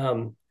it,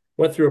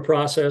 went through a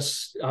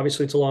process.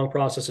 Obviously it's a long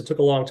process. It took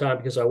a long time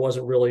because I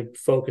wasn't really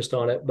focused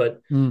on it.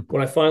 But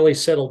when I finally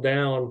settled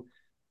down,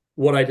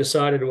 what I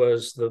decided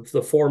was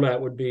the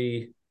format would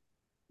be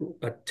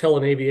tell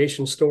an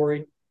aviation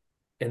story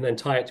and then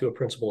tie it to a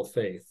principle of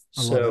faith.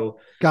 So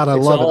God, I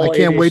love it. I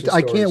can't wait.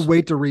 I can't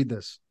wait to read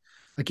this.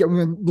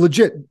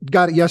 Legit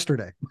got it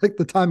yesterday. Like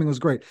the timing was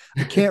great.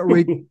 I can't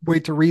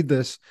wait to read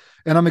this.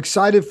 And I'm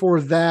excited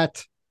for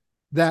that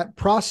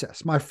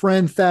process. My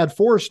friend Thad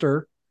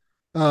Forrester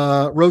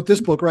wrote this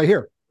book right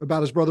here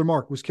about his brother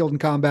Mark, was killed in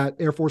combat,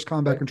 Air Force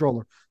combat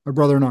controller, my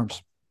brother in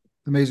arms,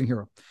 amazing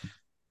hero.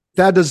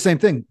 Thad does the same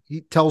thing.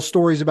 He tells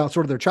stories about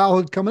sort of their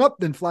childhood coming up,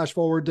 then flash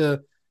forward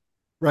to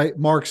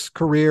Mark's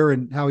career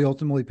and how he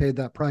ultimately paid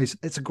that price.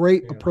 It's a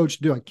great approach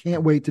to do. I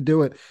can't wait to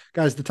do it.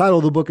 Guys, the title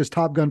of the book is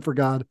Top Gun for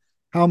God,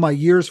 How My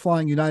Years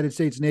Flying United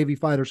States Navy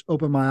Fighters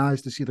Opened My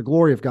Eyes to See the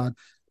Glory of God.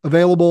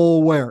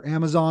 Available where?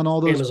 Amazon, all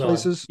those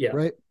places? Yeah.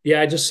 Right?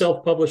 Yeah, I just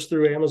self-published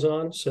through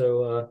Amazon.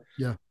 So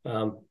good.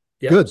 So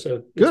it's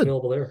good.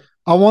 Available there.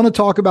 I want to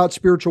talk about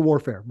spiritual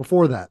warfare.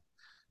 Before that,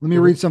 let me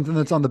read something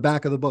that's on the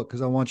back of the book,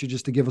 because I want you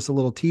just to give us a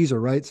little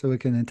teaser, right? So it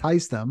can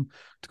entice them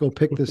to go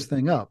pick this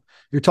thing up.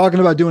 You're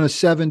talking about doing a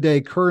 7-day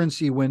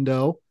currency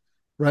window,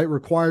 right?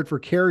 Required for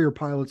carrier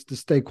pilots to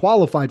stay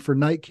qualified for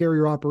night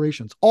carrier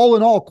operations. All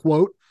in all,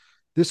 quote,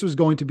 this was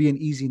going to be an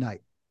easy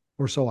night,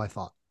 or so I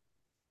thought.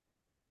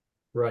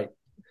 Right.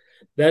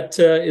 That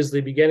is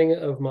the beginning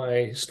of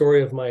my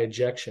story of my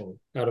ejection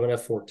out of an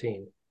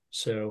F-14.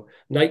 So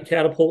night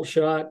catapult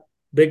shot,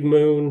 big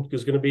moon,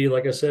 was going to be,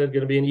 like I said,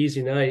 going to be an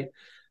easy night.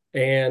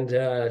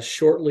 And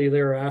shortly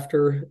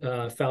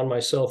thereafter, found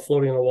myself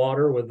floating in the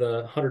water with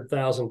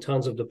 100,000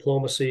 tons of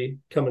diplomacy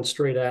coming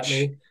straight at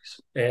me,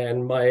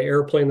 and my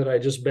airplane that I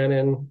just been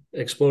in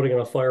exploding in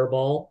a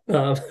fireball.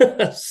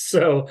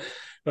 So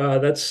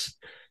that's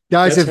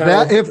guys.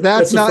 If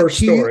that's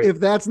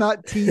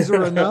not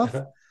teaser enough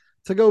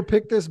to go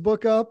pick this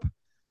book up,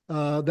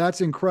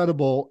 that's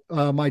incredible.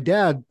 My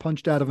dad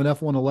punched out of an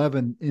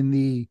F-111 in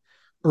the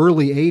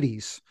early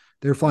 80s.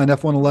 They were flying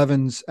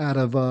F-111s out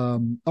of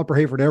Upper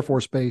Hayford Air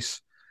Force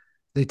Base.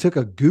 They took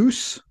a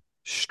Goose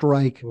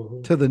strike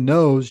to the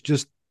nose,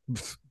 just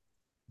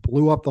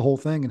blew up the whole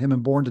thing, and him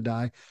and Born to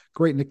Die.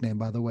 Great nickname,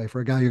 by the way, for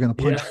a guy you're going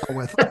to punch out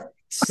with.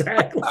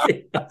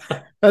 Exactly.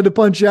 Had to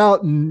punch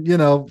out, and,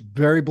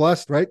 very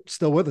blessed, right?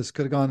 Still with us.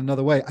 Could have gone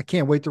another way. I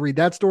can't wait to read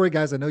that story,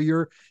 guys. I know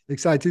you're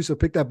excited too, so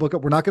pick that book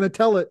up. We're not going to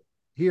tell it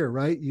here,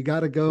 right? You got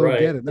to go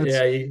get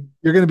it.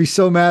 You're going to be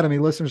so mad at me.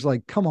 Listeners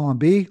like, come on,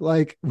 B.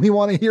 Like, we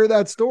want to hear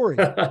that story.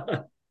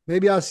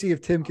 Maybe I'll see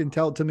if Tim can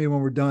tell it to me when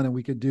we're done, and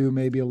we could do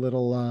maybe a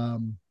little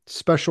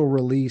special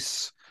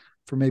release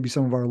for maybe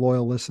some of our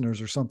loyal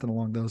listeners or something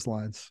along those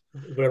lines.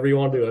 Whatever you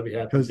want to do, I'd be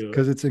happy to do it.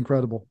 Because it's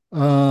incredible.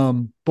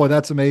 Boy,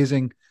 that's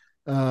amazing.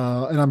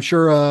 And I'm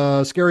sure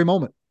a scary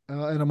moment,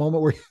 and a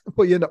moment where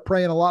you end up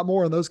praying a lot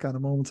more in those kind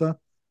of moments, huh?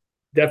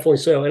 Definitely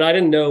so. And I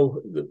didn't know,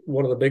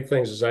 one of the big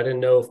things is I didn't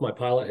know if my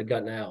pilot had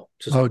gotten out,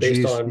 just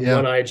based on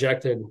when I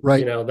ejected.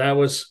 Right. I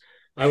was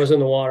in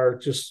the water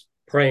just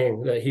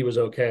praying that he was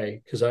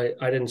okay, because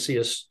I didn't see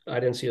a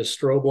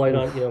strobe light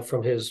on,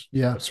 from his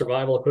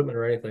survival equipment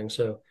or anything.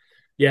 So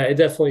yeah, it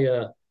definitely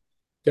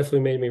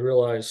made me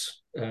realize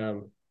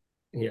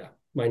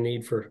my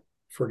need for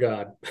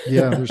God.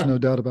 Yeah, there's no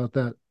doubt about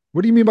that.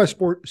 What do you mean by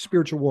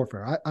spiritual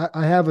warfare?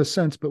 I have a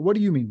sense, but what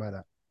do you mean by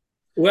that?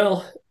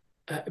 Well,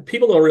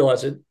 people don't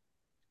realize it.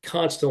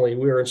 Constantly,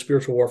 we're in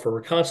spiritual warfare.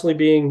 We're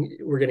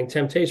getting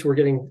temptation. We're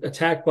getting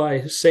attacked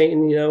by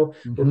Satan.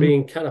 We're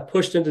being kind of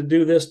pushed into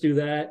do this, do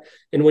that.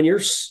 And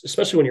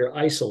especially when you're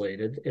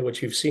isolated, and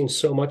which you've seen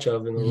so much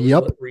of in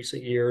the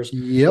recent years,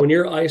 when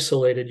you're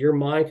isolated, your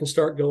mind can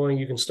start going.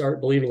 You can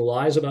start believing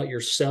lies about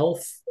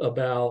yourself,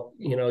 about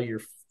your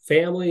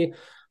family,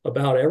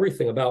 about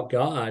everything, about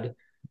God.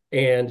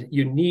 And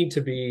you need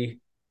to be,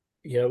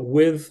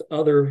 with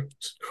other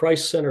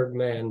Christ-centered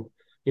men.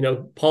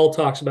 Paul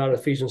talks about in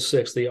Ephesians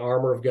 6, the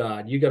armor of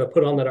God. You got to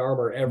put on that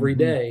armor every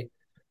day.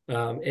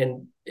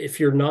 And if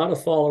you're not a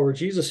follower of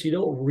Jesus, you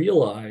don't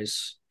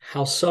realize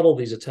how subtle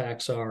these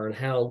attacks are, and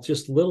how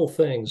just little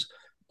things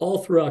all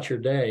throughout your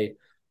day.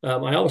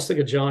 I always think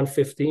of John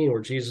 15,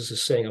 where Jesus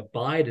is saying,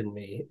 abide in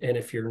me. And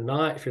if you're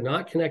not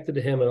connected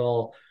to him at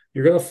all,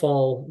 you're going to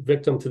fall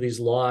victim to these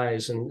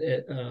lies. And,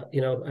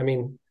 I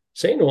mean,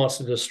 Satan wants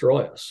to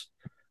destroy us.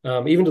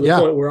 Even to the Yeah,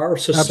 point where our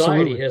society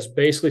absolutely. has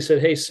basically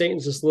said, "Hey,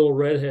 Satan's this little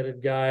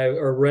redheaded guy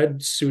or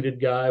red suited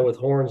guy with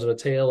horns and a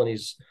tail, and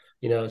he's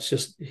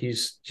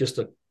just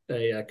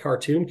a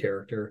cartoon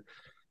character."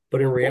 But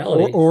in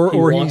reality, he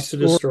wants to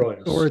destroy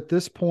Or us. at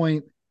this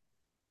point,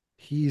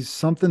 he's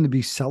something to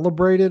be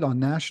celebrated on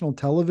national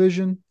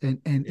television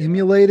and Yeah,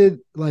 emulated,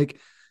 like,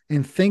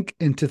 and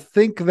to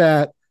think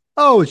that,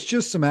 oh, it's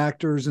just some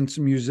actors and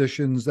some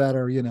musicians that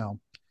are,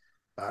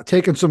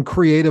 taking some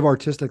creative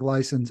artistic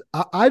license.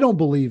 I don't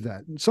believe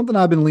that. It's something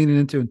I've been leaning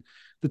into. And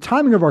the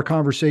timing of our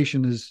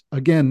conversation is,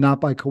 again, not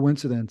by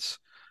coincidence.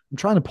 I'm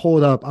trying to pull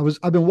it up.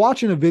 I've been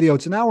watching a video.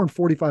 It's an hour and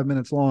 45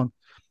 minutes long.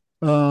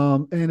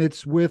 And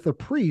it's with a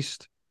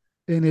priest,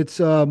 and it's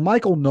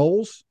Michael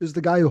Knowles is the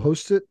guy who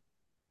hosts it.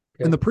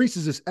 And okay, the priest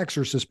is this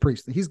exorcist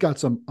priest. He's got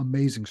some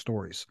amazing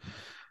stories,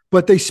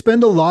 but they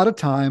spend a lot of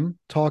time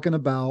talking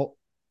about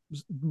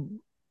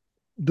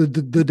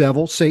the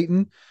devil,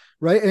 Satan,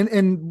 right?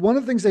 And one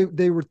of the things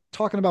they were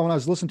talking about when I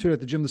was listening to it at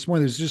the gym this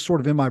morning, it was just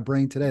sort of in my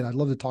brain today, and I'd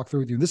love to talk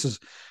through with you. This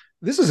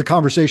is a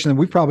conversation that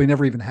we've probably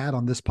never even had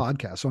on this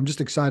podcast, so I'm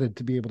just excited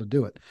to be able to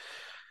do it.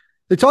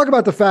 They talk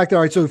about the fact that,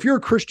 all right, so if you're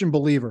a Christian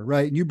believer,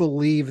 right, and you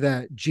believe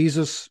that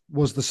Jesus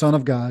was the Son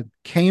of God,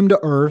 came to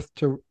earth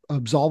to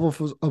absolve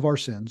us of our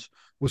sins,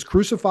 was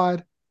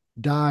crucified,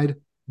 died,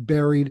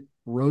 buried,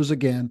 rose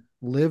again,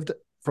 lived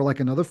for like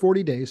another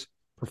 40 days,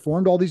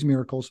 performed all these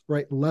miracles,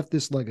 right, left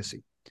this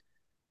legacy.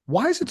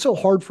 Why is it so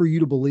hard for you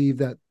to believe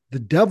that the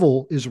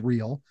devil is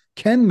real,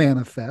 can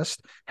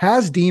manifest,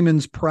 has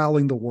demons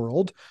prowling the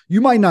world? You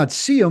might not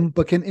see them,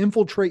 but can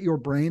infiltrate your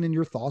brain and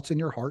your thoughts and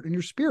your heart and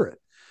your spirit.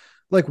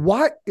 Like,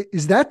 why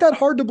is that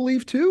hard to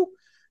believe too?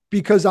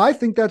 Because I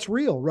think that's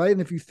real, right?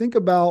 And if you think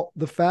about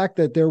the fact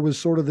that there was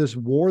sort of this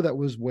war that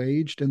was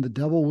waged and the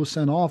devil was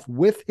sent off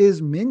with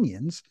his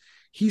minions,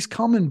 he's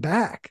coming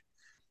back.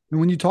 And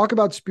when you talk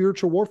about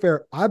spiritual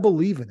warfare, I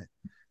believe in it.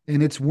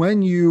 And it's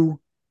when you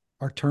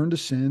are turned to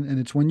sin, and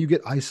it's when you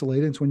get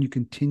isolated, it's when you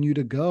continue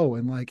to go.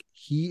 And like,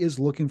 he is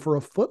looking for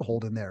a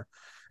foothold in there.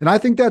 And I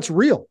think that's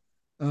real.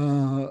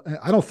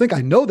 I don't think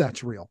I know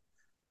that's real,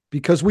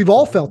 because we've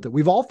all felt it.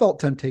 We've all felt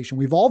temptation.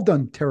 We've all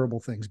done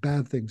terrible things,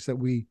 bad things that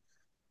we,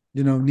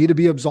 need to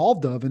be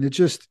absolved of. And it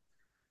just,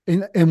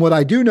 and what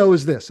I do know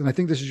is this, and I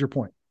think this is your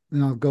point,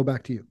 and I'll go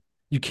back to you.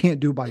 You can't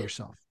do it by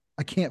yourself.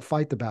 I can't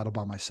fight the battle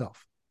by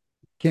myself.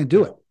 Can't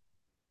do it. no,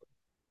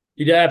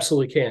 you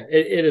absolutely can't.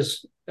 It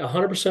is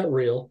 100%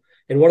 real.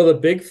 And one of the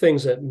big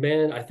things that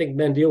I think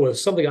men deal with,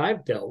 something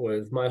I've dealt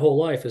with my whole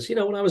life, is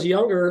when I was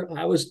younger,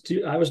 I was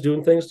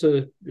doing things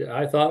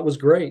I thought was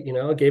great.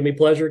 It gave me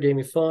pleasure, gave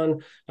me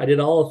fun. I did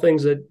all the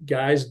things that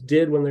guys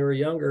did when they were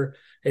younger,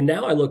 and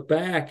now I look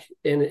back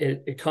and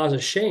it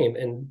causes shame.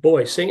 And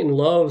boy, Satan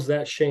loves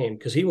that shame,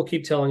 because he will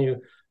keep telling you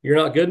you're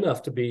not good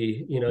enough to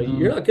be. You're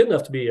Mm, not good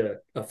enough to be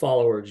a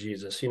follower of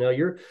Jesus.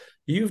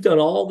 You've done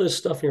all this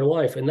stuff in your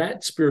life, and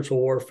that spiritual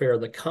warfare,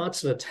 the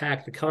constant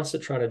attack, the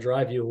constant trying to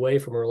drive you away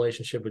from a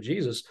relationship with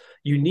Jesus,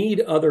 you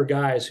need other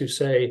guys who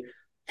say,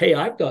 hey,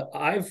 I've dealt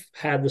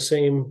with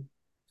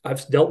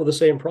the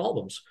same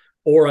problems,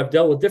 or I've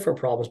dealt with different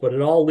problems, but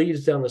it all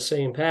leads down the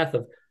same path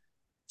of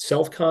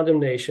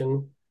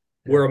self-condemnation.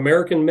 yeah. We're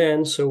American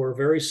men, so we're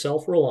very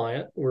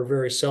self-reliant, we're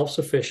very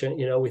self-sufficient.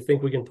 We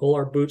think we can pull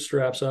our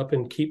bootstraps up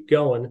and keep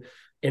going.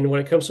 And when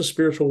it comes to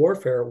spiritual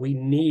warfare, we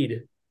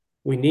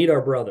need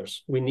our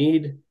brothers.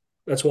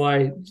 That's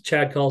why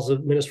Chad calls the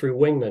ministry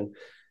wingmen.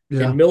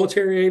 Yeah. In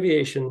military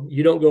aviation,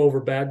 you don't go over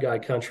bad guy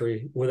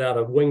country without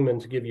a wingman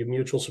to give you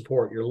mutual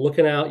support. You're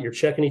looking out, you're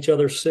checking each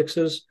other's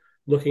sixes,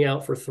 looking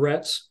out for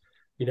threats,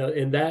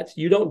 and that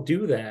you don't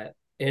do that.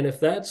 And if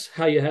that's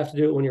how you have to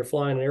do it when you're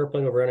flying an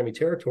airplane over enemy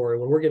territory,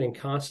 when we're getting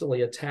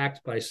constantly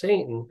attacked by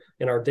Satan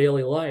in our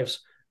daily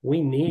lives,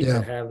 we need to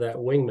Yeah. have that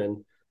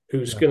wingman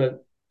who's Yeah. going to,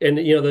 and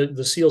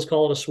the SEALs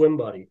call it a swim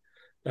buddy.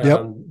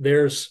 Yep.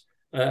 There's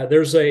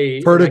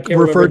a, Heard and I it can't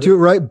remember referred to it,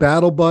 right?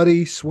 Battle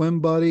buddy, swim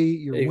buddy,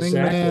 your wingman,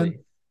 exactly.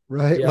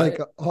 right? Yeah. Like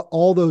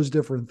all those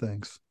different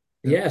things.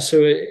 Yep.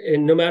 Yeah.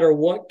 And no matter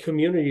what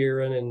community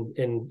you're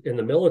in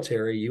the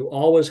military, you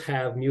always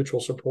have mutual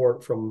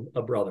support from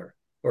a brother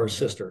or a Mhm.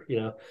 sister.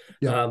 Yep.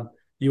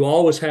 You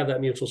always have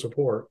that mutual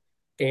support,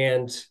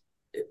 and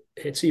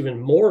it's even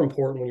more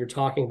important when you're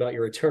talking about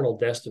your eternal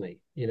destiny.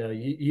 It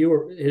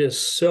is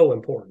so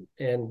important.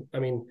 And I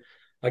mean,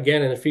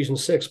 again, in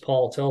Ephesians 6,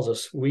 Paul tells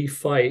us we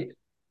fight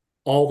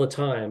all the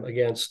time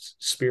against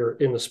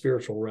spirit in the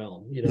spiritual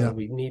realm. Yeah.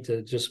 We need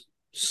to just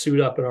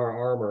suit up in our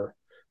armor,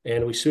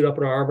 and we suit up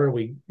in our armor,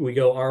 and we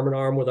go arm in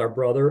arm with our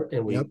brother,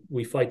 and Yep.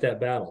 we fight that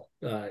battle.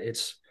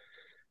 It's,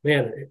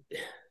 man,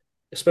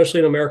 especially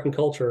in American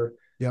culture,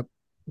 Yep.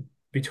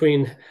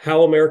 between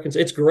how Americans,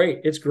 it's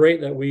great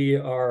that we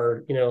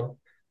are, It's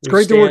we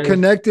great that we're stand,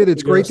 connected.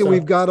 It's we do great that we've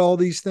stuff. got all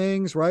these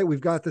things, right?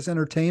 We've got this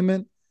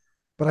entertainment,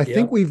 but I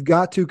think Yep. we've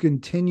got to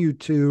continue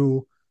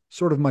to,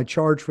 sort of, my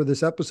charge for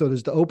this episode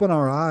is to open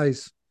our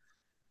eyes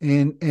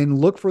and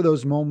look for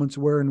those moments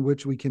where in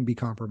which we can be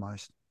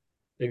compromised.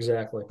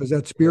 Exactly. Because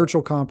that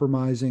spiritual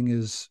compromising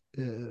is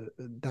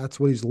that's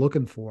what he's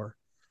looking for.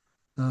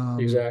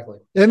 Exactly.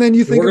 And then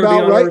you And think we're going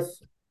to be about, on right?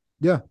 Earth.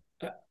 Yeah.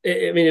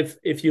 I mean,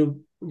 if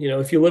you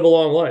live a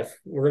long life,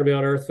 we're going to be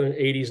on Earth in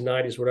 80s,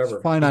 90s, It's a whatever.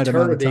 finite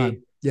amount of time.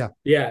 Eternity, Yeah.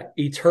 yeah,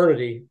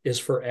 eternity is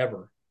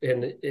forever,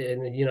 and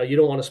you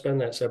don't want to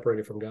spend that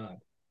separated from God.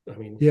 I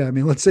mean, yeah. I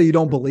mean, let's say you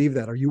don't believe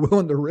that. Are you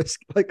willing to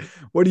risk? Like,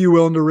 what are you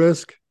willing to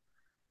risk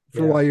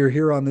for yeah, why you're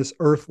here on this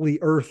earthly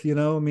earth?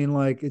 I mean,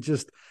 like, and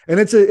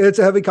it's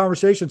a heavy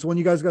conversation. It's one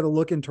you guys got to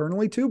look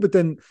internally too. But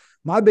then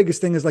my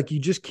biggest thing is like, you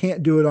just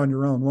can't do it on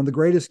your own. One of the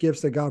greatest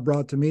gifts that God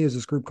brought to me is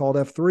this group called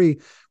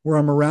F3, where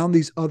I'm around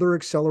these other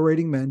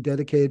accelerating men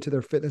dedicated to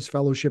their fitness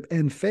fellowship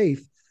and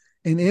faith.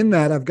 And in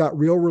that, I've got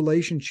real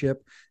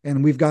relationship,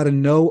 and we've got a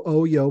no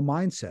yo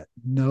mindset,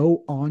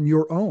 no on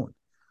your own,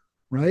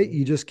 right?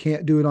 You just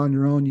can't do it on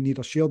your own. You need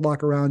a shield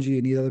lock around you.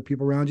 You need other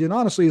people around you. And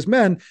honestly, as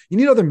men, you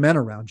need other men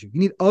around you. You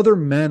need other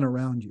men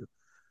around you,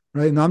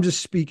 right? And I'm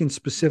just speaking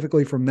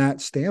specifically from that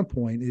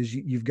standpoint is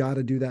you've got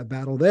to do that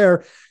battle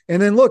there.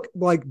 And then look,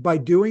 like by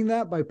doing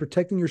that, by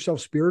protecting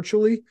yourself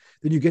spiritually,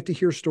 then you get to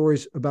hear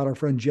stories about our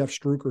friend Jeff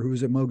Struker, who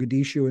was at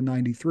Mogadishu in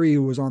 93,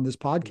 who was on this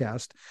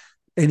podcast.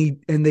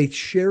 And they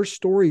share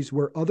stories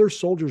where other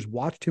soldiers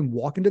watched him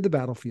walk into the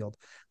battlefield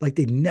like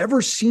they'd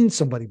never seen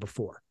somebody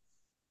before.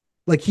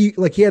 Like he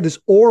had this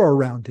aura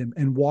around him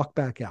and walked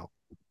back out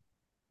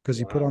because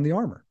he put on the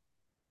armor.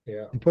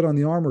 Yeah. He put on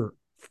the armor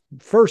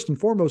first and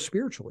foremost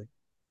spiritually.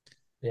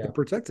 Yeah. It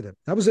protected him.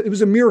 It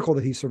was a miracle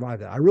that he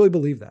survived that. I really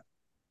believe that.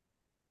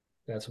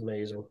 That's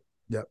amazing.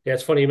 Yeah. Yeah.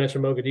 It's funny you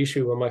mentioned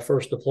Mogadishu. On my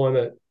first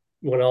deployment,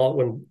 when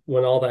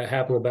all that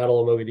happened, the Battle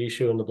of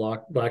Mogadishu and the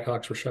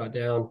Blackhawks were shot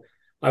down,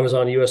 I was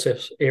on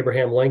USS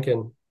Abraham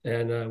Lincoln,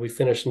 and we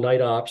finished night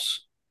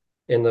ops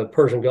in the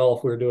Persian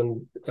Gulf. We were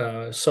doing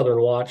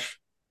Southern Watch,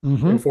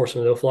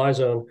 enforcing the no-fly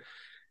zone.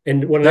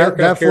 And when an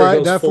aircraft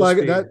carrier goes full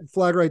speed, that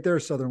flag right there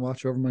is Southern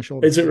Watch over my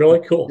shoulder. Is it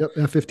really cool? Yep,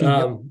 F-15.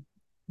 Yep.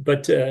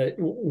 But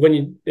when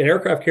an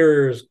aircraft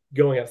carrier is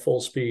going at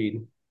full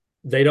speed,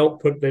 they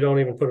don't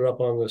even put it up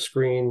on the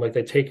screen. Like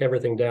they take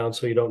everything down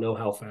so you don't know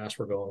how fast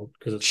we're going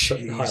because it's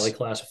highly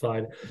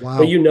classified. Wow.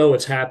 But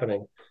it's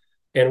happening.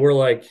 And we're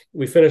like,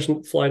 we finish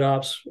flight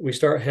ops, we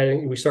start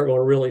going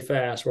really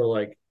fast. We're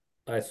like,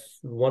 I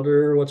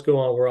wonder what's going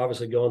on. We're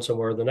obviously going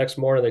somewhere. The next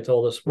morning, they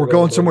told us we're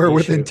going somewhere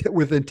with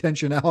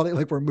intentionality,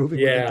 like we're moving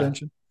with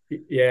intention.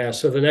 Yeah.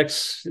 So the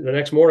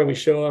next morning we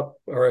show up,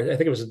 or I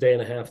think it was a day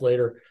and a half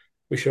later,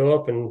 we show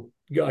up and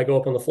I go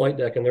up on the flight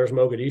deck and there's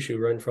Mogadishu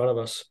right in front of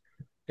us.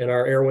 And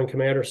our air wing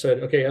commander said,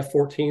 okay,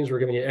 F-14s, we're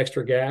giving you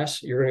extra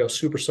gas. You're going to go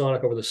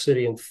supersonic over the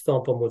city and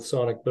thump them with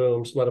sonic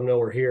booms. Let them know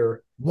we're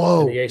here.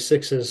 Whoa. And the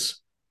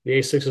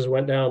A6s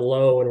went down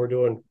low and we're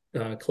doing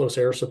close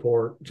air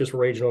support, just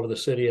raging over the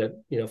city at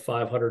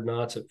 500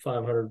 knots at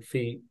 500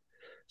 feet.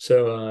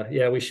 So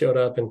we showed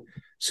up, and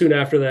soon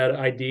after that,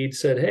 ID'd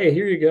said, "Hey,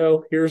 here you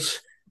go. Here's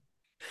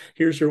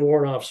your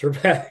warrant officer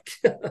back."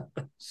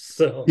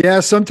 So yeah,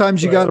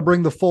 sometimes you got to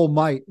bring the full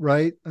might,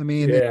 right? I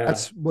mean, yeah.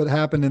 That's what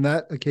happened in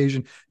that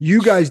occasion.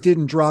 You guys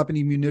didn't drop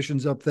any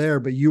munitions up there,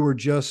 but you were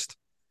just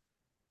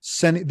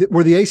sending.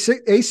 Where the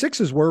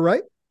A6s were,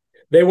 right?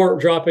 They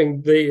weren't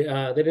dropping. They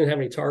didn't have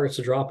any targets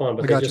to drop on,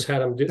 but they just had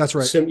them. That's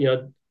right.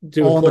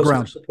 Doing all on the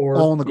ground support.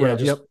 All on the ground.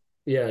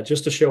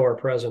 Just to show our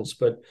presence.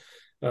 But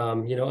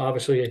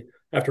obviously,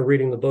 after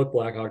reading the book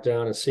Black Hawk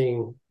Down and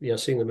seeing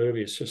the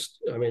movie, it's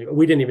just. I mean,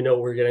 we didn't even know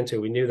what we were getting into.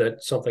 We knew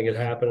that something had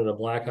happened and a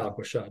Black Hawk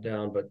was shot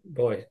down. But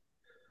boy,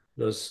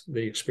 the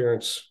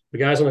experience, the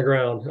guys on the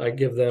ground, I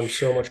give them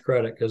so much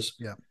credit because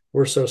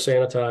we're so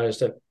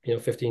sanitized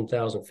at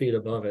 15,000 feet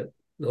above it.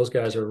 Those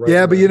guys are right.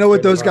 Yeah, but you know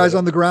what those guys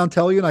on the ground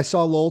tell you, and I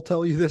saw Lowell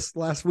tell you this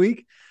last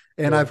week,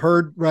 and I've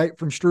heard right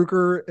from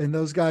Struker and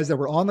those guys that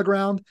were on the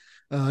ground,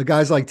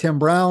 guys like Tim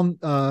Brown,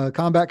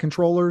 combat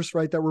controllers,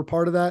 right, that were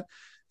part of that,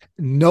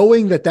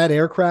 knowing that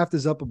aircraft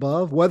is up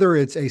above, whether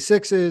it's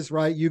A6s,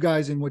 right, you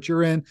guys in what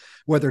you're in,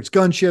 whether it's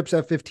gunships,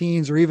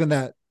 F-15s, or even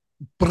that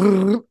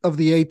of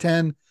the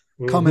A-10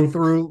 coming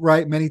through,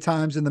 right, many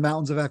times in the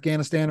mountains of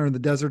Afghanistan or in the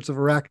deserts of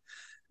Iraq.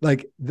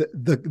 Like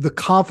the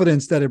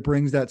confidence that it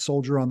brings that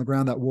soldier on the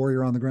ground, that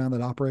warrior on the ground,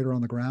 that operator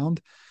on the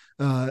ground,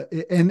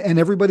 and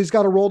everybody's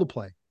got a role to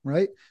play,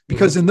 right?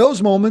 Because in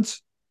those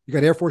moments, you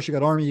got Air Force, you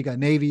got Army, you got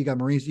Navy, you got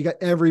Marines, you got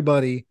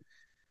everybody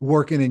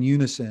working in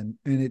unison,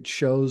 and it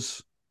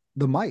shows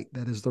the might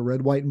that is the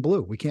red, white, and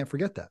blue. We can't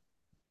forget that.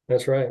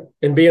 That's right.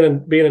 And being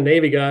a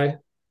Navy guy,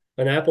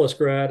 Annapolis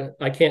grad,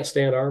 I can't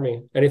stand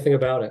Army, anything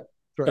about it.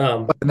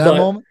 Right. But in that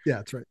moment, yeah,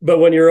 that's right. But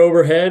when you're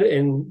overhead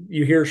and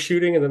you hear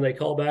shooting, and then they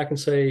call back and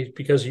say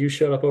because you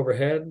showed up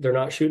overhead, they're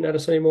not shooting at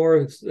us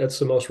anymore. That's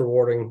the most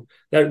rewarding.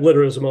 That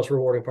literally is the most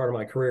rewarding part of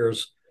my career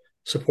is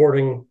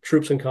supporting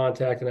troops in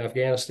contact in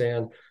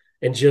Afghanistan,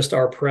 and just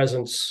our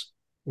presence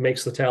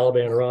makes the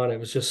Taliban run. It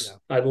was just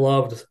I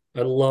loved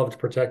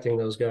protecting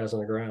those guys on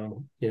the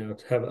ground. To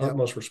have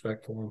utmost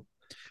respect for them.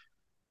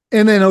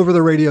 And then over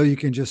the radio, you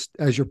can just,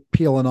 as you're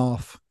peeling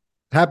off,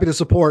 happy to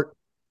support.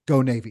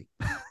 Go Navy.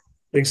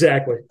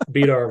 Exactly.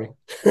 Beat Army.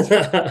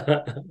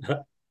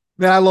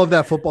 Man, I love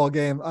that football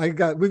game. We've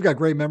got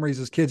great memories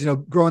as kids.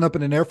 Growing up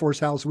in an Air Force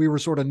house, we were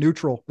sort of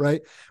neutral,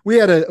 right? We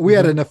had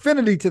an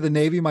affinity to the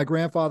Navy. My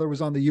grandfather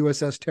was on the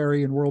USS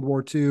Terry in World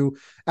War II,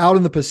 out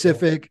in the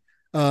Pacific,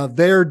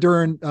 there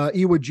during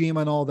Iwo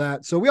Jima and all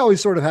that. So we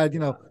always sort of had,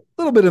 a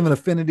little bit of an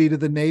affinity to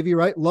the Navy,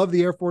 right? Love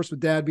the Air Force with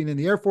Dad being in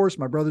the Air Force.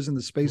 My brother's in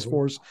the Space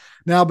Force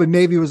now, but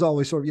Navy was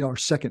always sort of, our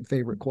second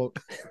favorite quote.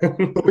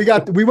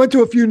 But we went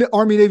to a few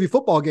Army Navy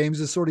football games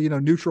as sort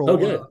of,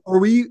 neutral. Or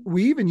we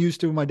even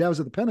used to, when my dad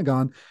was at the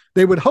Pentagon,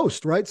 they would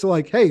host, right? So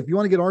like, hey, if you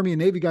want to get Army and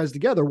Navy guys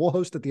together, we'll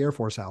host at the Air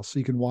Force house so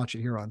you can watch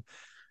it here on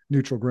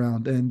neutral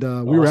ground. And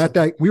we were at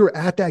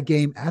that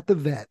game at the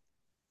Vet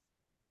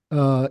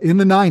in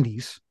the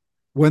 90s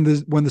when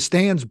the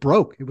stands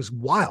broke. It was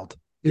wild.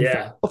 In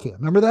Philadelphia.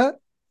 Remember that?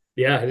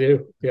 Yeah, I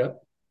do. Yeah.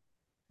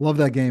 Love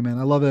that game, man.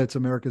 I love that it's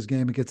America's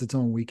game. It gets its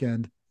own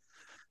weekend.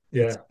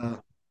 Yeah.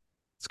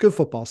 It's good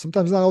football.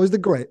 Sometimes not always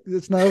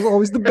it's not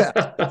always the best.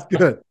 It's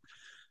good.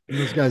 And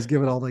those guys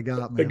give it all they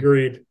got, man.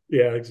 Agreed.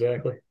 Yeah,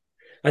 exactly.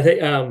 I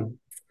think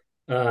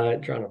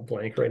trying to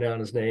blank right now on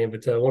his name,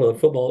 but one of the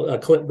football,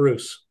 Clint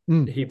Bruce.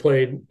 He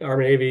played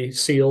Army Navy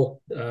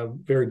SEAL,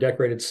 very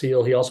decorated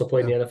SEAL. He also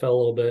played in the NFL a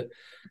little bit.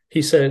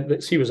 He said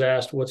that he was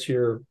asked, what's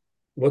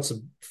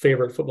the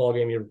favorite football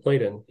game you ever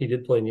played in? He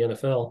did play in the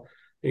NFL.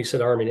 And he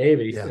said Army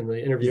Navy. And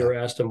the interviewer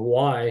asked him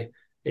why.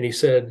 And he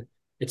said,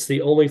 it's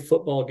the only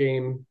football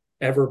game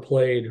ever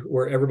played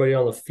where everybody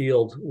on the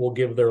field will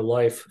give their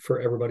life for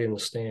everybody in the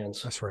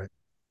stands. That's right.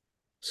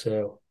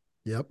 So,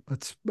 yep,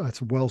 that's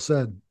well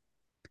said.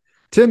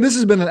 Tim, this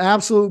has been an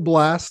absolute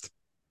blast.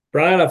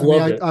 Brian, I've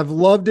loved it. I've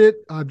loved it.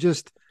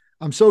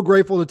 I'm so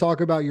grateful to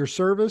talk about your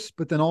service,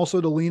 but then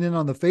also to lean in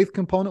on the faith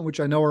component, which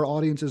I know our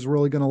audience is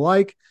really going to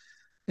like.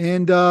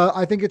 And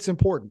I think it's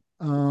important.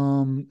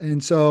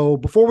 And so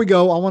before we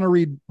go, I want to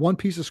read one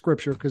piece of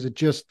scripture because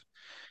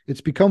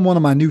it's become one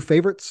of my new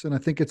favorites. And I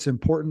think it's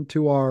important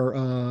to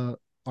our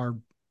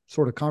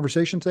sort of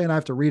conversation today. And I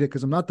have to read it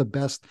because I'm not the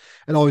best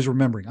at always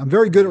remembering. I'm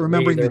very good at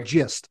remembering the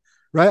gist,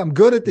 right? I'm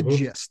good at the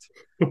gist,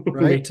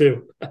 right? Me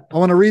too. I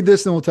want to read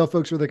this and we'll tell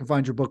folks where they can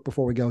find your book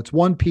before we go. It's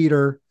 1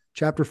 Peter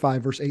chapter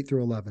 5, verse 8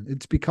 through 11.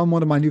 It's become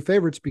one of my new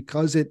favorites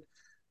because it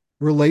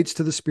relates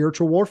to the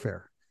spiritual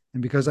warfare.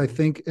 And because I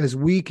think as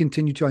we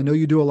continue to, I know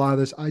you do a lot of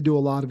this, I do a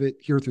lot of it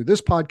here through this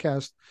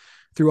podcast,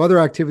 through other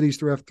activities,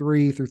 through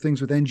F3, through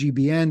things with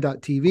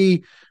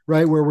NGBN.TV,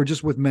 right, where we're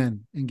just with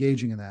men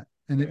engaging in that.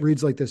 And it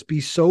reads like this: be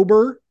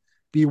sober,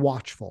 be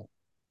watchful.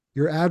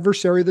 Your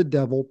adversary, the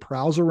devil,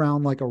 prowls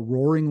around like a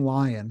roaring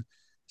lion,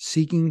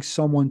 seeking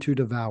someone to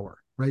devour,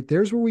 right?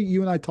 There's where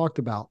you and I talked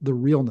about the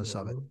realness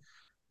of it.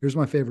 Here's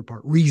my favorite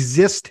part.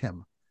 Resist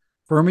him.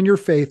 Firm in your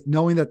faith,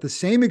 knowing that the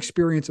same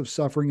experience of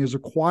suffering is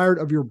required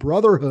of your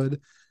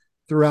brotherhood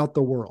throughout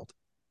the world.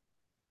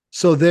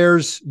 So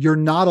you're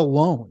not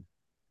alone,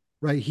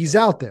 right? He's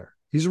out there.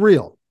 He's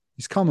real.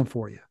 He's coming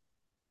for you.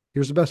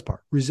 Here's the best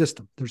part. Resist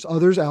him. There's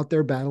others out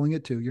there battling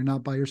it too. You're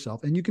not by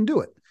yourself and you can do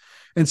it.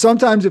 And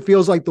sometimes it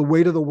feels like the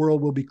weight of the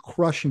world will be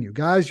crushing you.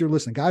 Guys, you're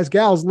listening. Guys,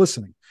 gals,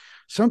 listening.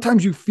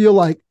 Sometimes you feel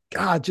like,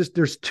 God,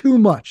 there's too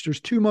much.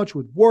 There's too much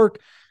with work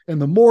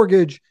and the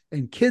mortgage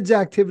and kids'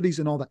 activities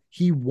and all that.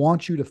 He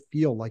wants you to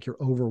feel like you're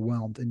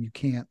overwhelmed and you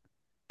can't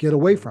get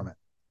away from it.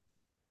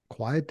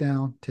 Quiet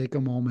down, take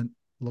a moment,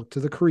 look to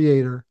the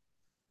Creator.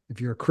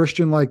 If you're a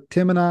Christian like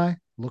Tim and I,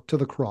 look to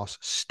the cross,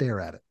 stare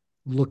at it,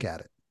 look at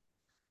it.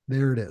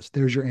 There it is.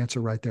 There's your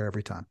answer right there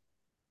every time.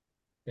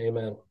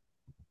 Amen.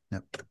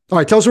 Yep. All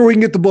right, tell us where we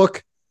can get the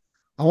book.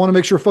 I want to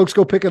make sure folks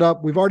go pick it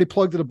up. We've already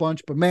plugged it a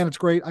bunch, but man, it's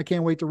great. I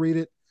can't wait to read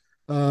it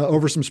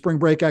over some spring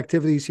break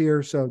activities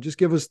here. So just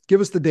give us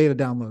the data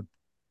download.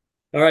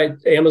 All right,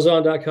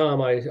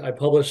 Amazon.com. I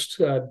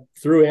published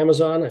through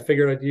Amazon. I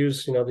figured I'd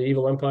use the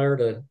evil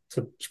empire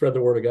to spread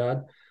the word of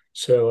God.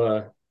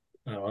 So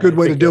good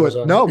way to do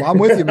it. No, I'm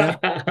with you, man.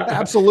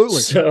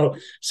 Absolutely.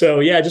 So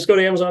yeah, just go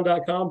to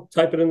Amazon.com,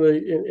 type it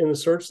in the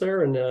search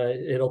there, and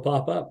it'll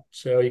pop up.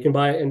 So you can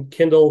buy it in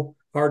Kindle,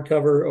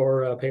 hardcover,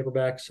 or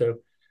paperback. So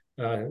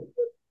you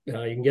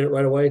can get it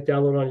right away,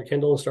 download it on your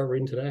Kindle, and start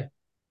reading today.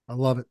 I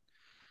love it.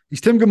 He's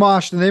Tim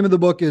Gamache. The name of the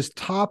book is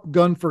Top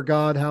Gun for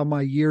God: How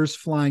My Years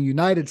Flying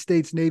United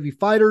States Navy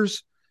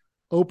Fighters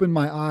Opened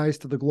My Eyes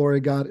to the Glory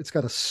of God. It's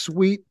got a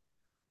sweet.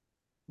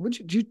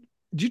 Did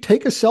you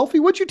take a selfie?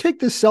 What'd you take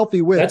this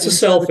selfie with? That's a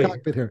selfie. The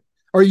cockpit here.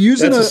 Are you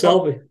using That's a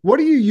selfie? What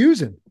are you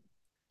using?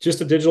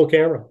 Just a digital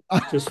camera. I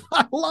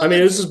mean,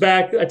 this is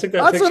back. I took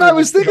that. That's what I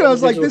was thinking. I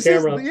was like, this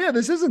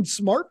isn't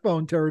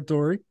smartphone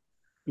territory.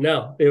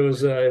 No, it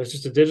was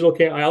just a digital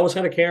camera. I always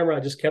had a camera. I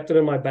just kept it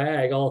in my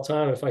bag all the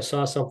time. If I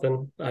saw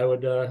something,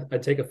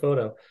 I'd take a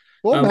photo.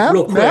 Well,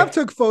 Mav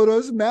took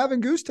photos. Mav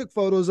and Goose took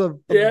photos of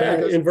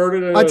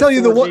inverted. I tell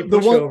you the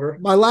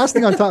one. My last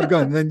thing on Top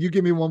Gun. And then you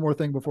give me one more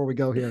thing before we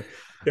go here.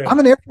 Yeah. I'm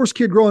an Air Force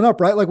kid growing up,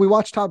 right? Like we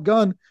watched Top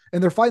Gun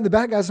and they're fighting the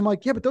bad guys. I'm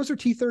like, yeah, but those are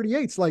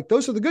T-38s. Like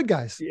those are the good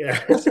guys. Yeah,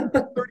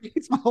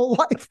 T-38s my whole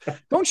life.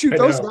 Don't shoot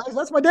those guys.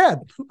 That's my dad.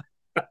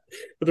 But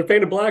they're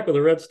painted black with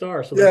a red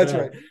star. So yeah, that's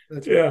right.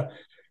 Yeah.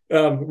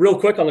 Real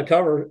quick on the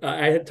cover,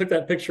 I took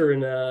that picture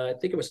in, I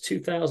think it was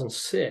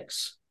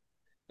 2006.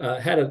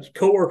 Had a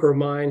coworker of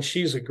mine.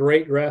 She's a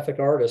great graphic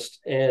artist,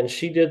 and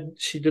she did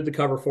the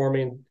cover for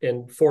me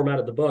and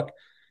formatted the book.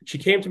 She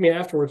came to me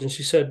afterwards and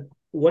she said,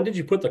 "When did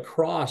you put the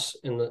cross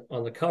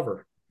on the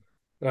cover?"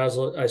 And I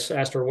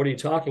asked her, "What are you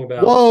talking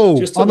about?" Whoa,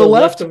 Just to on the the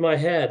left left? of my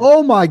head.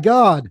 Oh my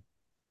God.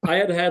 I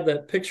had had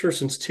that picture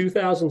since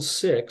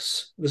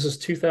 2006. This is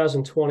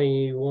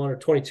 2021 or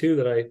 22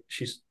 that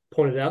she's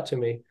pointed out to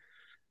me.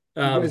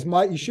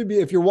 You should be,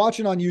 if you're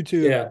watching on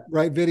YouTube, yeah,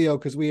 right, video,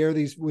 because we air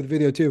these with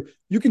video too,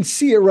 you can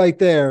see it right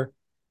there.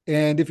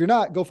 And if you're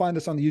not, go find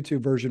us on the YouTube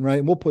version, right?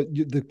 And we'll put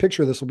the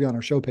picture of this will be on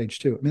our show page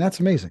too. I mean,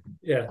 that's amazing.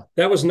 Yeah,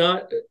 that was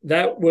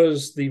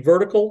the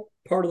vertical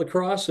part of the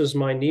cross is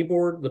my knee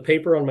board, the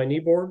paper on my knee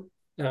board.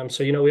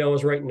 So, we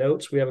always write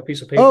notes. We have a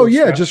piece of paper. Oh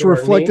yeah, just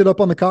reflected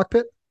up on the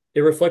cockpit. It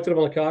reflected up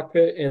on the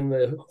cockpit, and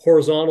the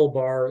horizontal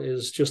bar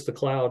is just the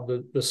cloud.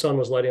 The sun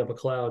was lighting up a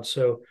cloud.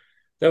 So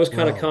that was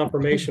kind of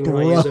confirmation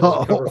when I used it as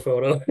a cover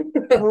photo.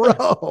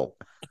 Bro,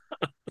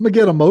 I'm gonna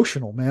get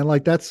emotional, man.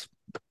 Like that's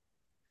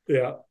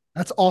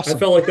awesome. I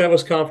felt like that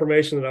was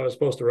confirmation that I was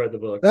supposed to write the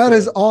book. That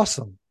is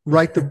awesome.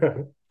 Write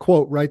the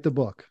quote, write the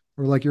book.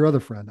 Or like your other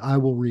friend, I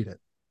will read it.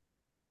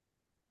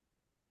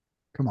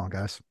 Come on,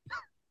 guys.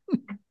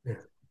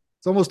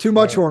 It's almost too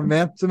much for me,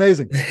 man. It's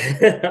amazing.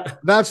 I've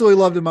absolutely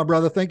loved it, my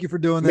brother. Thank you for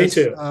doing this.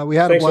 Me too. We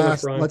had Thanks a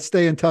blast. So much, let's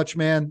stay in touch,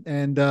 man.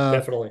 And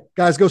definitely,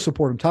 guys, go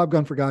support him. Top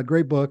Gun for God.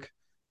 Great book.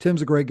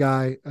 Tim's a great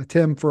guy.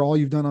 Tim, for all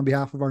you've done on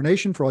behalf of our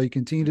nation, for all you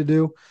continue to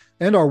do,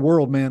 and our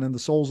world, man, and the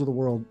souls of the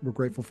world, we're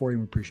grateful for you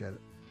and we appreciate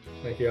it.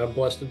 Thank you. I'm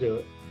blessed to do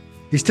it.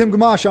 He's Tim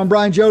Gamache. I'm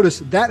Brian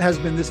Jodis. That has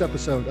been this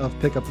episode of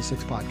Pick Up the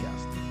Six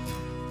podcast.